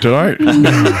be good tonight.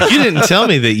 You didn't tell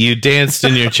me that you danced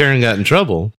in your chair and got in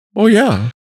trouble. Oh, yeah.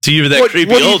 So you were that What do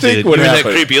creepy you old think dude. would You were that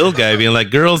happen? creepy old guy being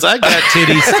like, girls, I got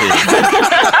titties too.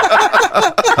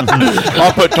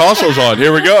 I'll put tassels on.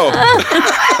 Here we go.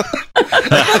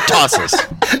 Tassels.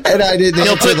 And I didn't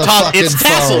He'll answer put the tassels. fucking It's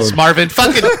tassels, phone. Marvin.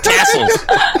 Fucking tassels.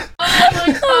 Oh my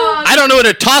god. I don't know what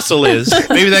a tossle is.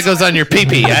 Maybe that goes on your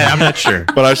pee-pee. I'm not sure.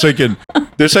 But I was thinking,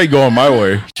 this ain't going my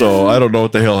way, so I don't know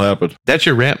what the hell happened. That's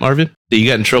your rant, Marvin? That you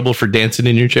got in trouble for dancing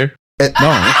in your chair? No.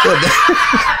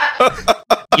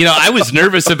 You know, I was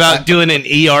nervous about doing an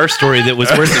ER story that was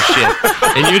worth a shit.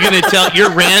 And you're going to tell your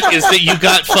rant is that you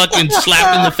got fucking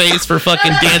slapped in the face for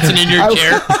fucking dancing in your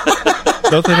chair?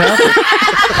 Nothing happened.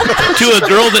 To a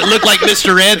girl that looked like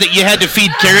Mr. Ed that you had to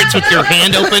feed carrots with your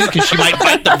hand open because she might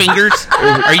bite the fingers?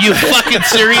 Are you fucking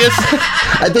serious?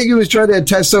 I think he was trying to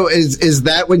attest. So is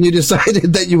that when you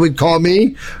decided that you would call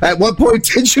me? At what point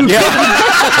did you? Yeah.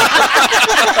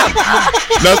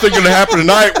 Nothing going to happen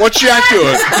tonight. What's Jack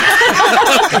doing?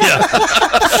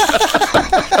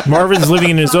 Marvin's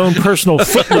living in his own personal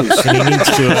footloose, and he needs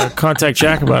to contact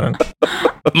Jack about it.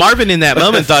 Marvin in that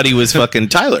moment thought he was fucking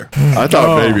Tyler. I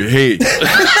thought maybe, hey,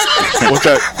 what's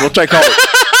that called?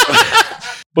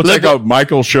 What's that called?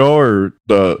 Michael's show or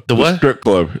the what? Strip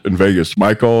club in Vegas?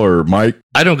 Michael or Mike?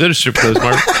 I don't go to strip clubs,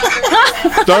 Marvin.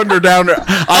 Thunder down there.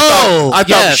 I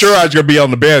thought sure I was going to be on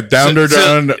the bed. Down.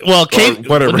 Well, Kate,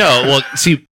 whatever. No, well,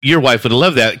 see, your wife would have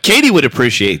loved that. Katie would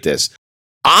appreciate this.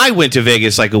 I went to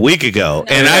Vegas like a week ago,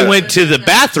 and I went to the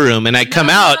bathroom, and I come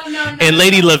out, and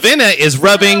Lady Lavinna is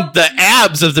rubbing the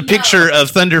abs of the picture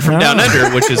of Thunder from Down Under,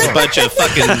 which is a bunch of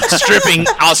fucking stripping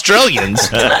Australians.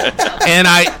 And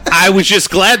I was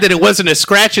just glad that it wasn't a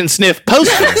scratch and sniff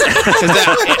poster.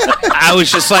 I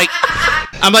was just like,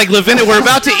 I'm like, Lavinna, we're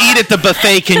about to eat at the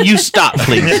buffet. Can you stop,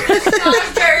 please?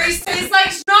 Snozzberries taste like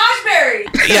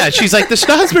snozzberries. Yeah, she's like, the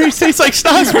snozzberries taste like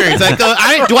snozzberries. I go,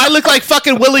 do I look like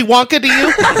fucking Willy Wonka to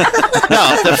you?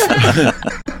 No.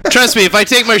 Trust me, if I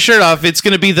take my shirt off, it's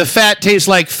going to be the fat tastes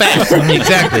like fat.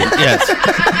 Exactly, yes.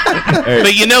 Hey,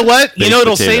 but you know what? You know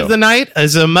what'll save the night?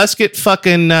 Is a musket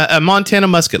fucking, a Montana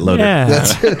musket loader. Yeah.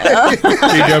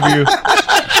 TW.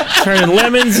 Turning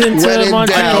lemons into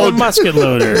Montana musket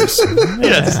loaders.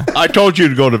 Yes. I told you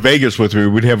to go to Vegas with me.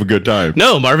 We'd have a good time.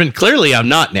 No, Marvin, clearly I'm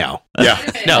not now. Yeah.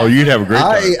 No. Oh, you'd have a great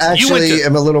time. I actually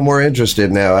am a little more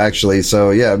interested now, actually. So,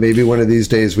 yeah, maybe one of these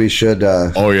days we should.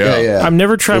 Yeah. I'm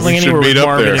never traveling anywhere with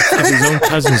Marvin if his own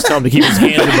cousins tell him to keep his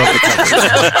hands above the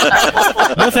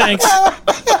covers. No thanks.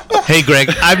 Hey, Greg,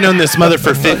 I've known this mother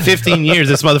for 15 years,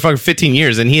 this motherfucker 15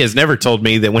 years, and he has never told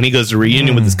me that when he goes to a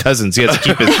reunion with his cousins, he has to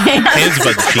keep his hands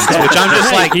above the cheeks, which I'm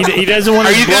just like, he doesn't want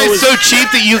to. Are you guys so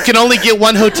cheap that you can only get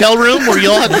one hotel room where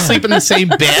you all have to sleep in the same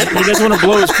bed? He doesn't want to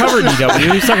blow his cover,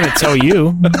 DW. He's not going to tell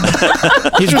you.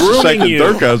 He's grooming you.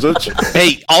 Third cousins.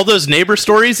 Hey, all those neighbor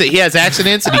stories that he has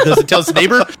accidents and he goes and tells the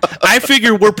neighbor, I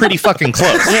figure we're pretty fucking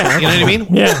close. Yeah. You know what I mean?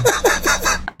 Yeah.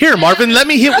 Here, Marvin, let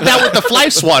me hit that with the fly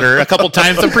swatter a couple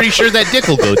times. I'm pretty sure that dick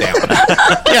will go down.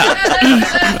 Yeah.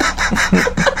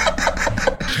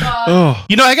 Oh.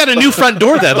 You know, I got a new front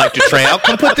door that I'd like to try out.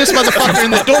 Come put this motherfucker in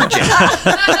the door, Jim.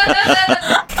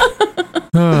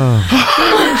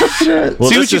 Well,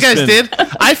 see what you guys did?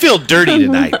 I feel dirty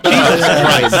tonight. Jesus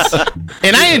Christ.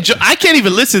 And I can't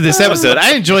even listen to this episode.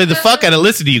 I enjoy the fuck out of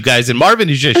listening to you guys, and Marvin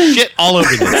is just shit all over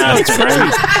this. It's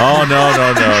great. Oh, no.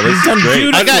 This is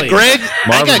great. I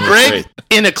got Greg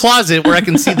in a closet where I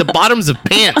can see the bottoms of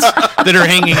pants that are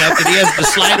hanging out that he has to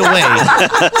slide away.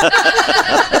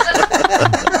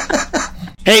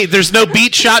 Hey, there's no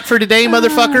beach shot for today,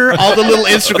 motherfucker. All the little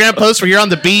Instagram posts where you're on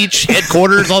the beach,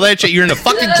 headquarters, all that shit. You're in a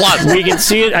fucking closet. We can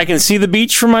see it. I can see the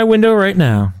beach from my window right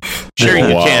now. Sure you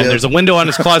can. There's a window on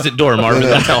his closet door, Marvin.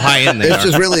 That's how high in they are. It's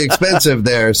just really expensive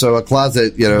there, so a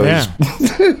closet, Yeah.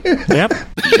 Yep.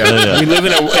 Yeah. We live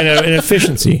in an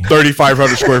efficiency.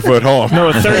 3,500 square foot home. No,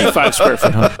 a 35 square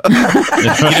foot home. You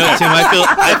know, Tim,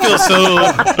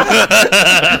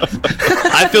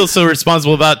 I feel so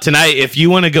responsible about tonight. If you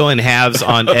want to go in halves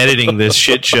on editing this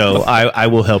shit show, I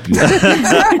will help you. You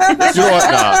know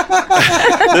what?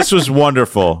 No. This was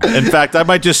wonderful. In fact, I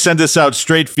might just send this out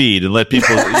straight feed and let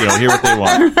people, hear what they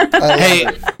want. Hey,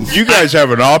 you guys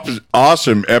have an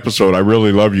awesome episode. I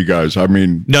really love you guys. I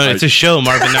mean, no, it's a show,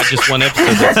 Marvin, not just one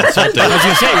episode. That's insulting. I was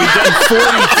going to say, we've done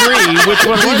 43. Which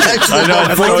one was it? I know.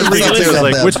 I thought it was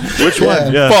like, which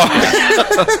one? Yeah.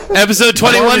 Episode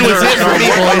 21 was it for me,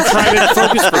 boys. Private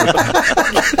focus group.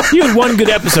 You had one good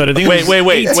episode. I think. Wait,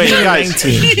 guys.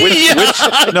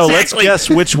 Let's guess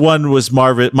which one was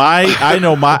Marvin.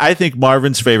 I think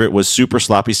Marvin's favorite was Super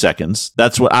Sloppy Seconds.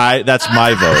 That's my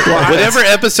vote. Whatever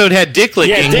episode had dick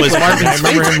licking was Marvin's I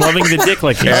remember him loving the dick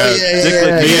licking. He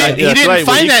didn't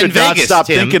find that in Vegas. Stop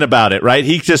thinking about it, right?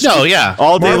 He just all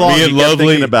day long me and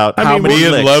thinking about how many me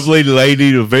and licks. lovely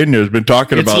Lady Lavinia has been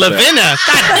talking about that. It's Lavinna.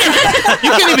 God damn it.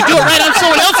 You can't even do it right on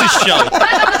someone else's show.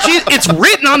 It's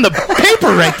written on the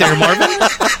paper right there, Marvin.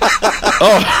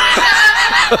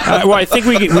 Well, I think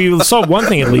we solved one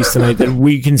thing at least tonight, that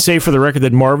we can say for the record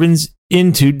that Marvin's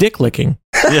into dick licking.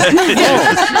 Absolutely.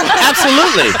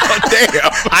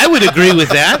 Damn. I would agree with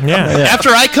that. Yeah. After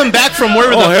I come back from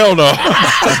where hell no.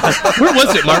 where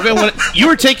was it, Marvin? When you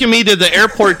were taking me to the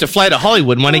airport to fly to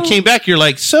Hollywood, and when I came back, you're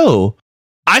like, so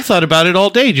I thought about it all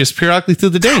day, just periodically through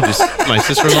the day, just my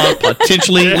sister-in-law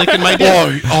potentially licking my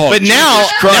dick. But now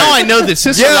I know that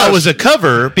sister-in-law was a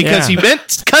cover because he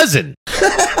meant cousin.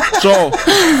 So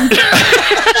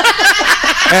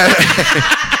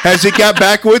has he got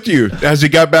back with you? Does she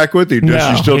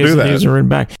still do that? He hasn't written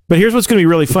back. But here's what's going to be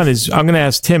really fun is I'm going to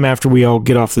ask Tim after we all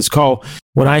get off this call.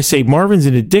 When I say Marvin's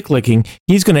into dick licking,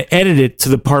 he's going to edit it to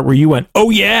the part where you went, oh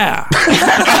yeah.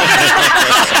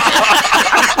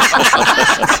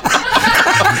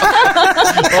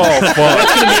 Oh, fuck.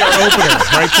 That's going to be our opener,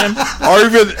 right, Tim? Or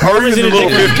even the little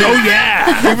 15. Oh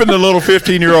yeah. Even the little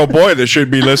 15-year-old boy that should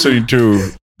be listening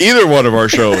to either one of our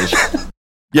shows.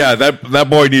 Yeah, that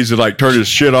boy needs to like turn his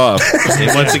shit off.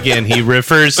 And once again, he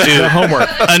refers to homework,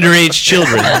 underage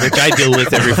children, which I deal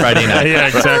with every Friday night. Yeah,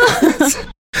 exactly.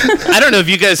 I don't know if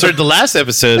you guys heard the last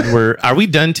episode where, are we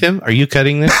done, Tim? Are you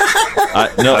cutting this?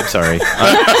 No, I'm sorry.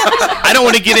 I don't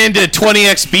want to get into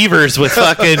 20x beavers with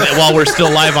fucking while we're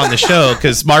still live on the show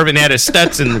because Marvin had a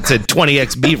Stetson that said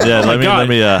 20x beaver. Yeah, let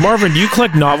me. Marvin, do you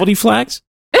collect novelty flags?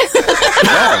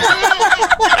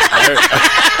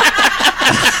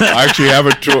 I actually have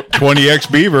a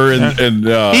 20x beaver, and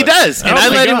he does, and I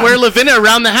let him wear Lavinia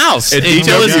around the house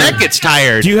until his neck gets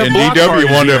tired. Do you have and block DW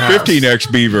parties wanted in a your 15x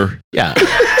beaver. Yeah,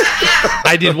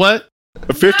 I did what?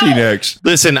 A 15x.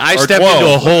 Listen, I Or stepped 12.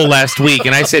 into a hole last week,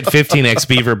 and I said 15x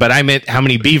beaver, but I meant how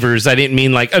many beavers. I didn't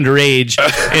mean like underage.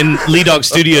 And Lee Dog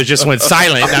Studios just went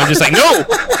silent, and I'm just like, no,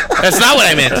 that's not what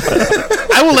I meant.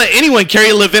 I will let anyone carry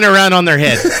a Lavinia around on their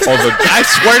head. I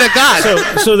swear to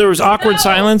God. So there was awkward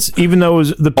silence, even though it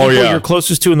was the people you're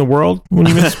closest to in the world when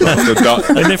you misspoke.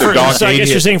 And then so I guess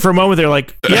you're saying for a moment they're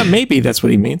like, yeah, maybe that's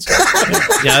what he means.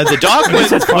 Yeah, the dog when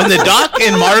the Doc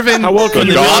and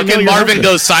Marvin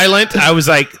go silent, I was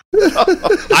like,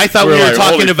 I thought we were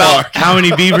talking about how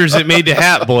many beavers it made to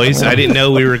hat, boys. I didn't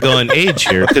know we were going age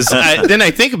here because then I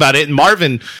think about it, and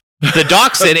Marvin. The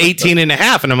doc said 18 and a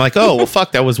half, and I'm like, oh, well,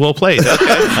 fuck, that was well played.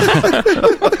 Okay.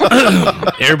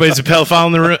 Everybody's a pedophile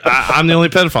in the room. I'm the only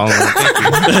pedophile in the room.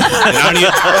 Thank you.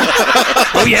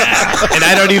 Oh, yeah. And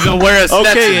I don't even wear a Stetson.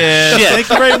 Okay, yeah. Shit. Thank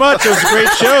you very much. It was a great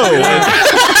show.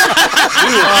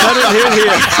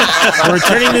 We're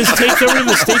turning this tape over to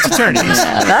the state's attorneys.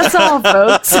 Yeah, that's all,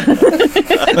 folks.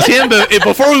 Tim,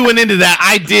 before we went into that,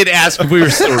 I did ask if we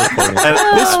were still recording.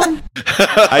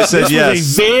 I said this yes.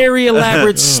 was a very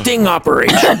elaborate sting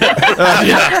operation.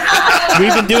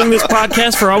 We've been doing this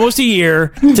podcast for almost a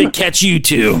year to catch you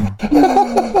two.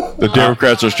 The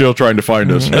Democrats are still trying to find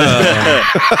us.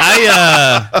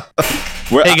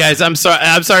 Hey guys, I'm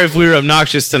sorry if we were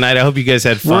obnoxious tonight. I hope you guys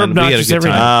had fun. We're obnoxious every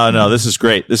night. Oh no, this is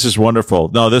great. This is wonderful.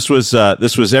 No, this was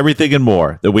everything and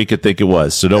more that we could think it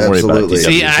was. So don't worry about it.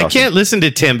 See, I can't listen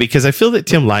to Tim because I feel that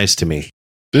Tim lies to me.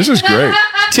 This is great.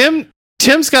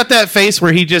 Tim's got that face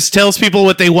where he just tells people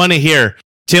what they want to hear.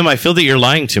 Tim, I feel that you're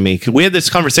lying to me. We had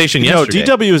this conversation yesterday.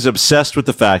 DW is obsessed with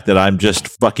the fact that I'm just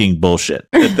fucking bullshit.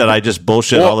 that I just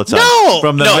bullshit all the time.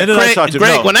 From the minute I talked to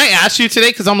Greg, when I asked you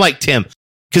today, because I'm like, Tim,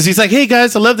 because he's like, hey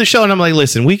guys, I love the show. And I'm like,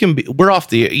 listen, we can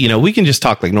just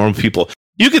talk like normal people.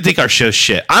 You could think our show's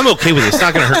shit. I'm okay with it. It's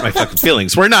not going to hurt my fucking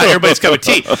feelings. We're not everybody's cup of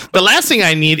tea. The last thing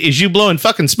I need is you blowing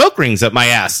fucking smoke rings up my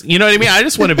ass. You know what I mean? I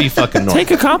just want to be fucking normal. Take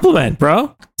a compliment,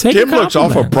 bro. Tim looks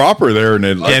awful proper there.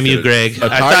 Damn you, Greg.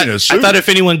 I thought if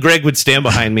anyone, Greg would stand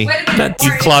behind me.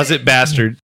 You closet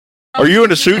bastard. Are you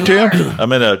in a suit, Tim?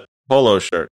 I'm in a polo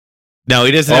shirt. No,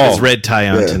 he doesn't have his red tie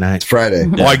on tonight. It's Friday.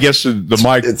 Well, I guess the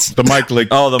mic like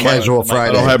the casual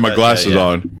Friday. I don't have my glasses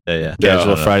on. Yeah.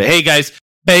 Casual Friday. Hey guys.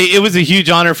 Hey, it was a huge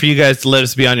honor for you guys to let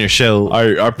us be on your show. I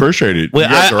appreciate it. Well,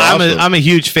 I'm a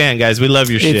huge fan, guys. We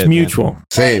love your shit. It's mutual. Man.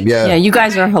 Same, yeah. Yeah, you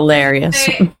guys are hilarious.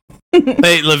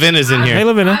 Hey, Lavina's in here. Hey,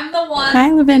 Lavina. I'm the one.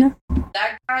 Hi, Lavina.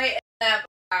 That guy and that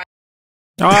guy.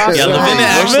 Awesome. Yeah, Lavina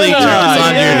actually turns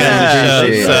on your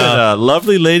guys' show.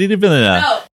 Lovely lady Lavina.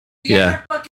 No. Yeah.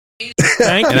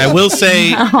 Thank you. And I will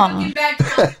say...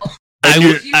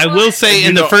 I will say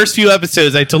in the first few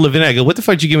episodes, I told Lavina, I go, what the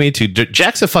fuck did you give me to?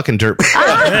 Jack's a fucking dirt. But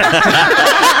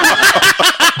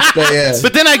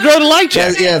then I grow to like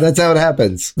Jack. Yeah, that's how it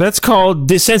happens. That's called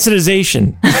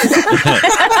desensitization.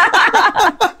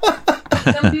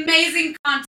 Amazing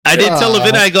content. I did tell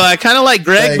Lavina, I go, I kind of like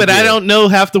Greg, but I don't know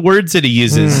half the words that he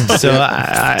uses. So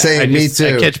me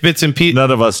too. I catch bits and pieces. None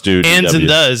of us do. Ands and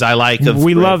does I like.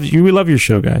 We love you. We love your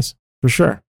show, guys, for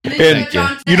sure. And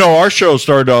you know, our show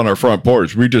started on our front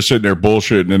porch. We just sitting there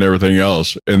bullshitting and everything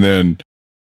else. And then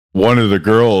one of the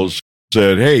girls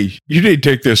said, "Hey, you need to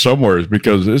take this somewhere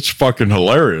because it's fucking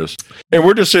hilarious." And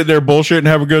we're just sitting there bullshitting and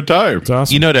have a good time.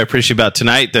 Awesome. You know what I appreciate about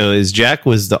tonight, though, is Jack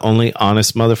was the only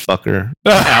honest motherfucker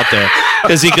out there.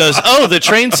 Because he goes, "Oh, the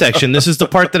train section. This is the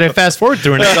part that I fast forward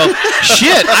through." And I go,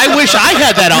 "Shit, I wish I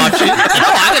had that option." No,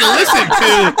 I got to listen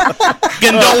to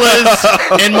Gondolas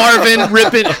and Marvin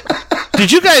ripping.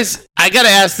 Did you guys, I got to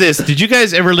ask this. Did you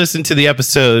guys ever listen to the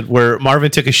episode where Marvin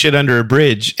took a shit under a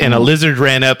bridge and a lizard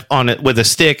ran up on it with a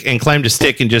stick and climbed a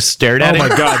stick and just stared at Oh him?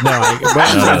 my God, no.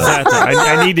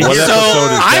 I need to hear So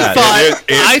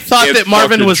I thought that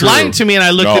Marvin was lying to me, and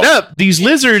I looked it up. These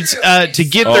lizards, to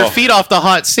get their feet off the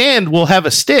hot sand, will have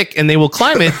a stick and they will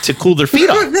climb it to cool their feet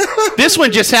off. This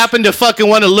one just happened to fucking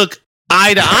want to look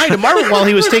eye to eye to Marvin while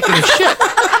he was taking a shit.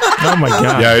 Oh my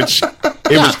God. Yeah,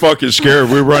 it was fucking scary.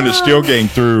 We were running steel gang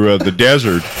through the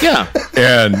desert. Yeah.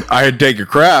 And I had to take a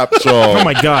crap, so Oh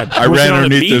my God. I Was it ran on the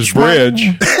underneath this beach, bridge.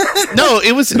 No,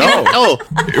 it was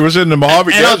It was in the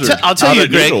Mojave And Desert. I'll tell out you, at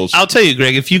Greg. Needles. I'll tell you,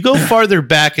 Greg. If you go farther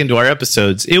back into our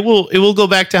episodes, it will go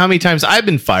back to how many times I've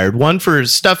been fired. One for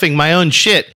stuffing my own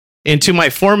shit into my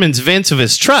foreman's vents of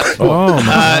his truck. Oh my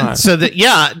God. So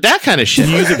that kind of shit.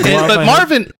 Did you use a glove? But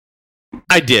Marvin,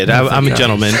 I did. I'm a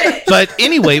gentleman. But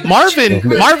anyway,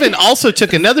 Marvin also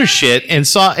took another shit and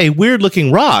saw a weird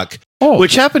looking rock.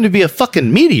 Which happened to be a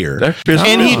fucking meteor.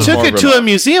 And he took it to a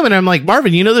museum, and I'm like,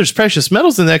 "Marvin, you know there's precious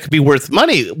metals in that could be worth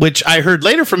money," which I heard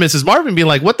later from Mrs. Marvin being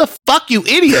like, "What the fuck, you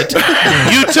idiot?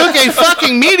 You took a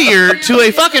fucking meteor to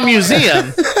a fucking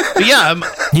museum." But yeah.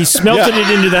 He smelted it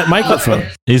into that microphone.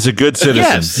 He's a good citizen.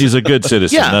 Yes. He's a good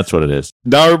citizen. Yeah. That's what it is.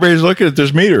 Now everybody's looking at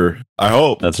this meter. I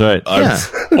hope. That's right. Yeah.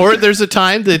 Or there's a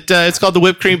time that it's called the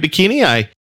whipped cream bikini. I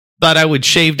thought I would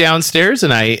shave downstairs,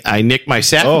 and I nicked my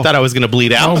sack and thought I was going to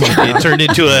bleed out. It turned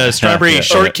into a strawberry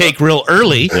shortcake real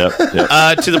early, to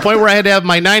the point where I had to have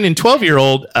my 9 and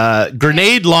 12-year-old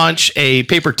grenade launch a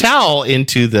paper towel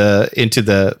into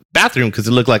the bathroom because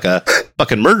it looked like a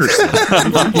fucking murder scene.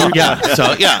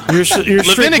 You're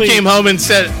Lavinia came home and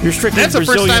said, "You're strictly that's the first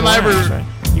Brazilian time I ever." wax, right?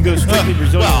 You go strictly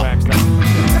Brazilian wax now.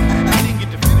 I didn't get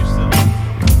to finish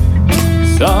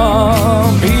though.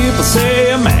 Some people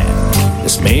say a man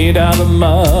is made out of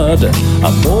mud.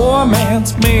 A poor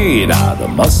man's made out of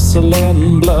muscle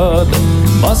and blood.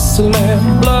 Muscle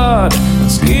and blood,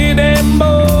 skin and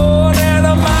bone, and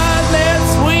a mind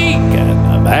that's weak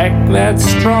and a back that's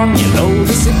strong. You know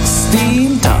the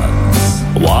 16 tons.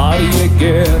 What do you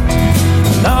get?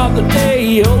 Another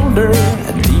day older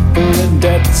and deeper in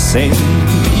debt. Saying,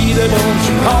 Peter, don't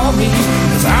you call me,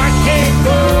 'cause I can't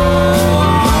go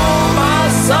on my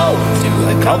soul to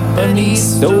the company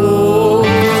store.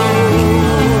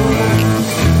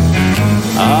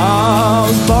 I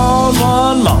was born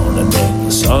one morning when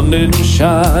the sun didn't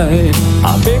shine.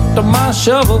 I picked up my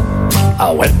shovel,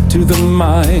 I went to the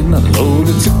mine,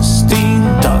 unloaded 16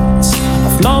 tons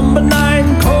of number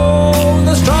 9 coal.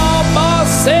 The straw boss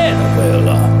said,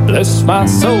 well, bless my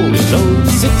soul, you load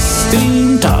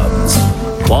 16 tons.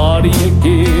 What do you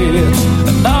get?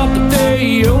 Another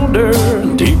day older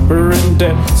and deeper in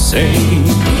debt. Say,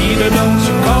 Peter, don't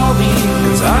you call me,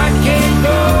 'cause I can't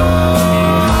go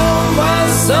on my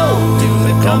soul to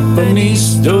the company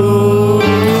store.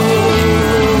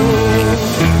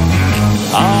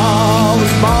 I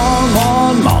was born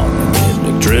one morning in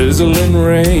the drizzling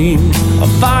rain. I'm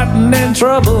fighting in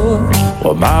trouble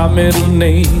was my middle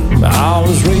name. I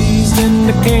was raised in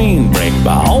the canebrake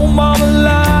by old mama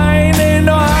line. Ain't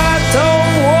no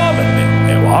high-tone woman make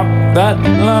me walk that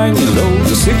line. You load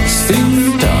the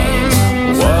 16 tons.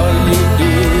 What do you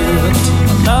get?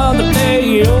 Another day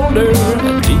older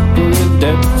and deeper in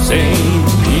debt. Saying,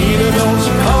 Peter, don't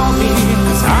you call me,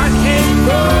 'cause I can't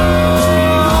go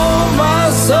on my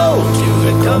soul to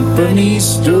the company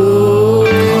store.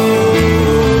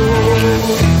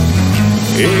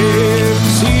 If you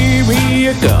see me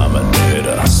coming,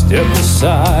 better step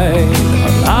aside. A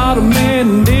lot of men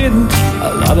didn't, a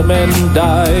lot of men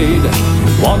died.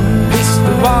 One fist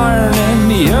of iron and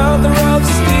the other of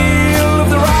steel. If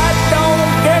the right don't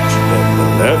get you, then the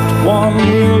left one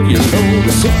will. You know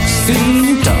the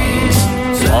 16 tons.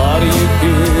 So what do you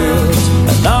get?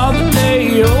 Another day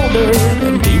older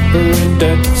and deeper in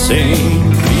debt. Saying,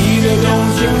 Peter,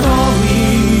 don't you call me,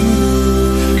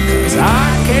 'cause I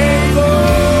can't go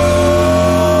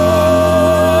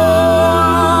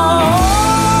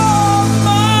on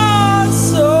my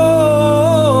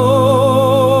soul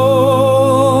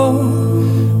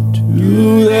to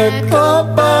that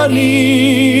company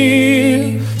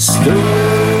store.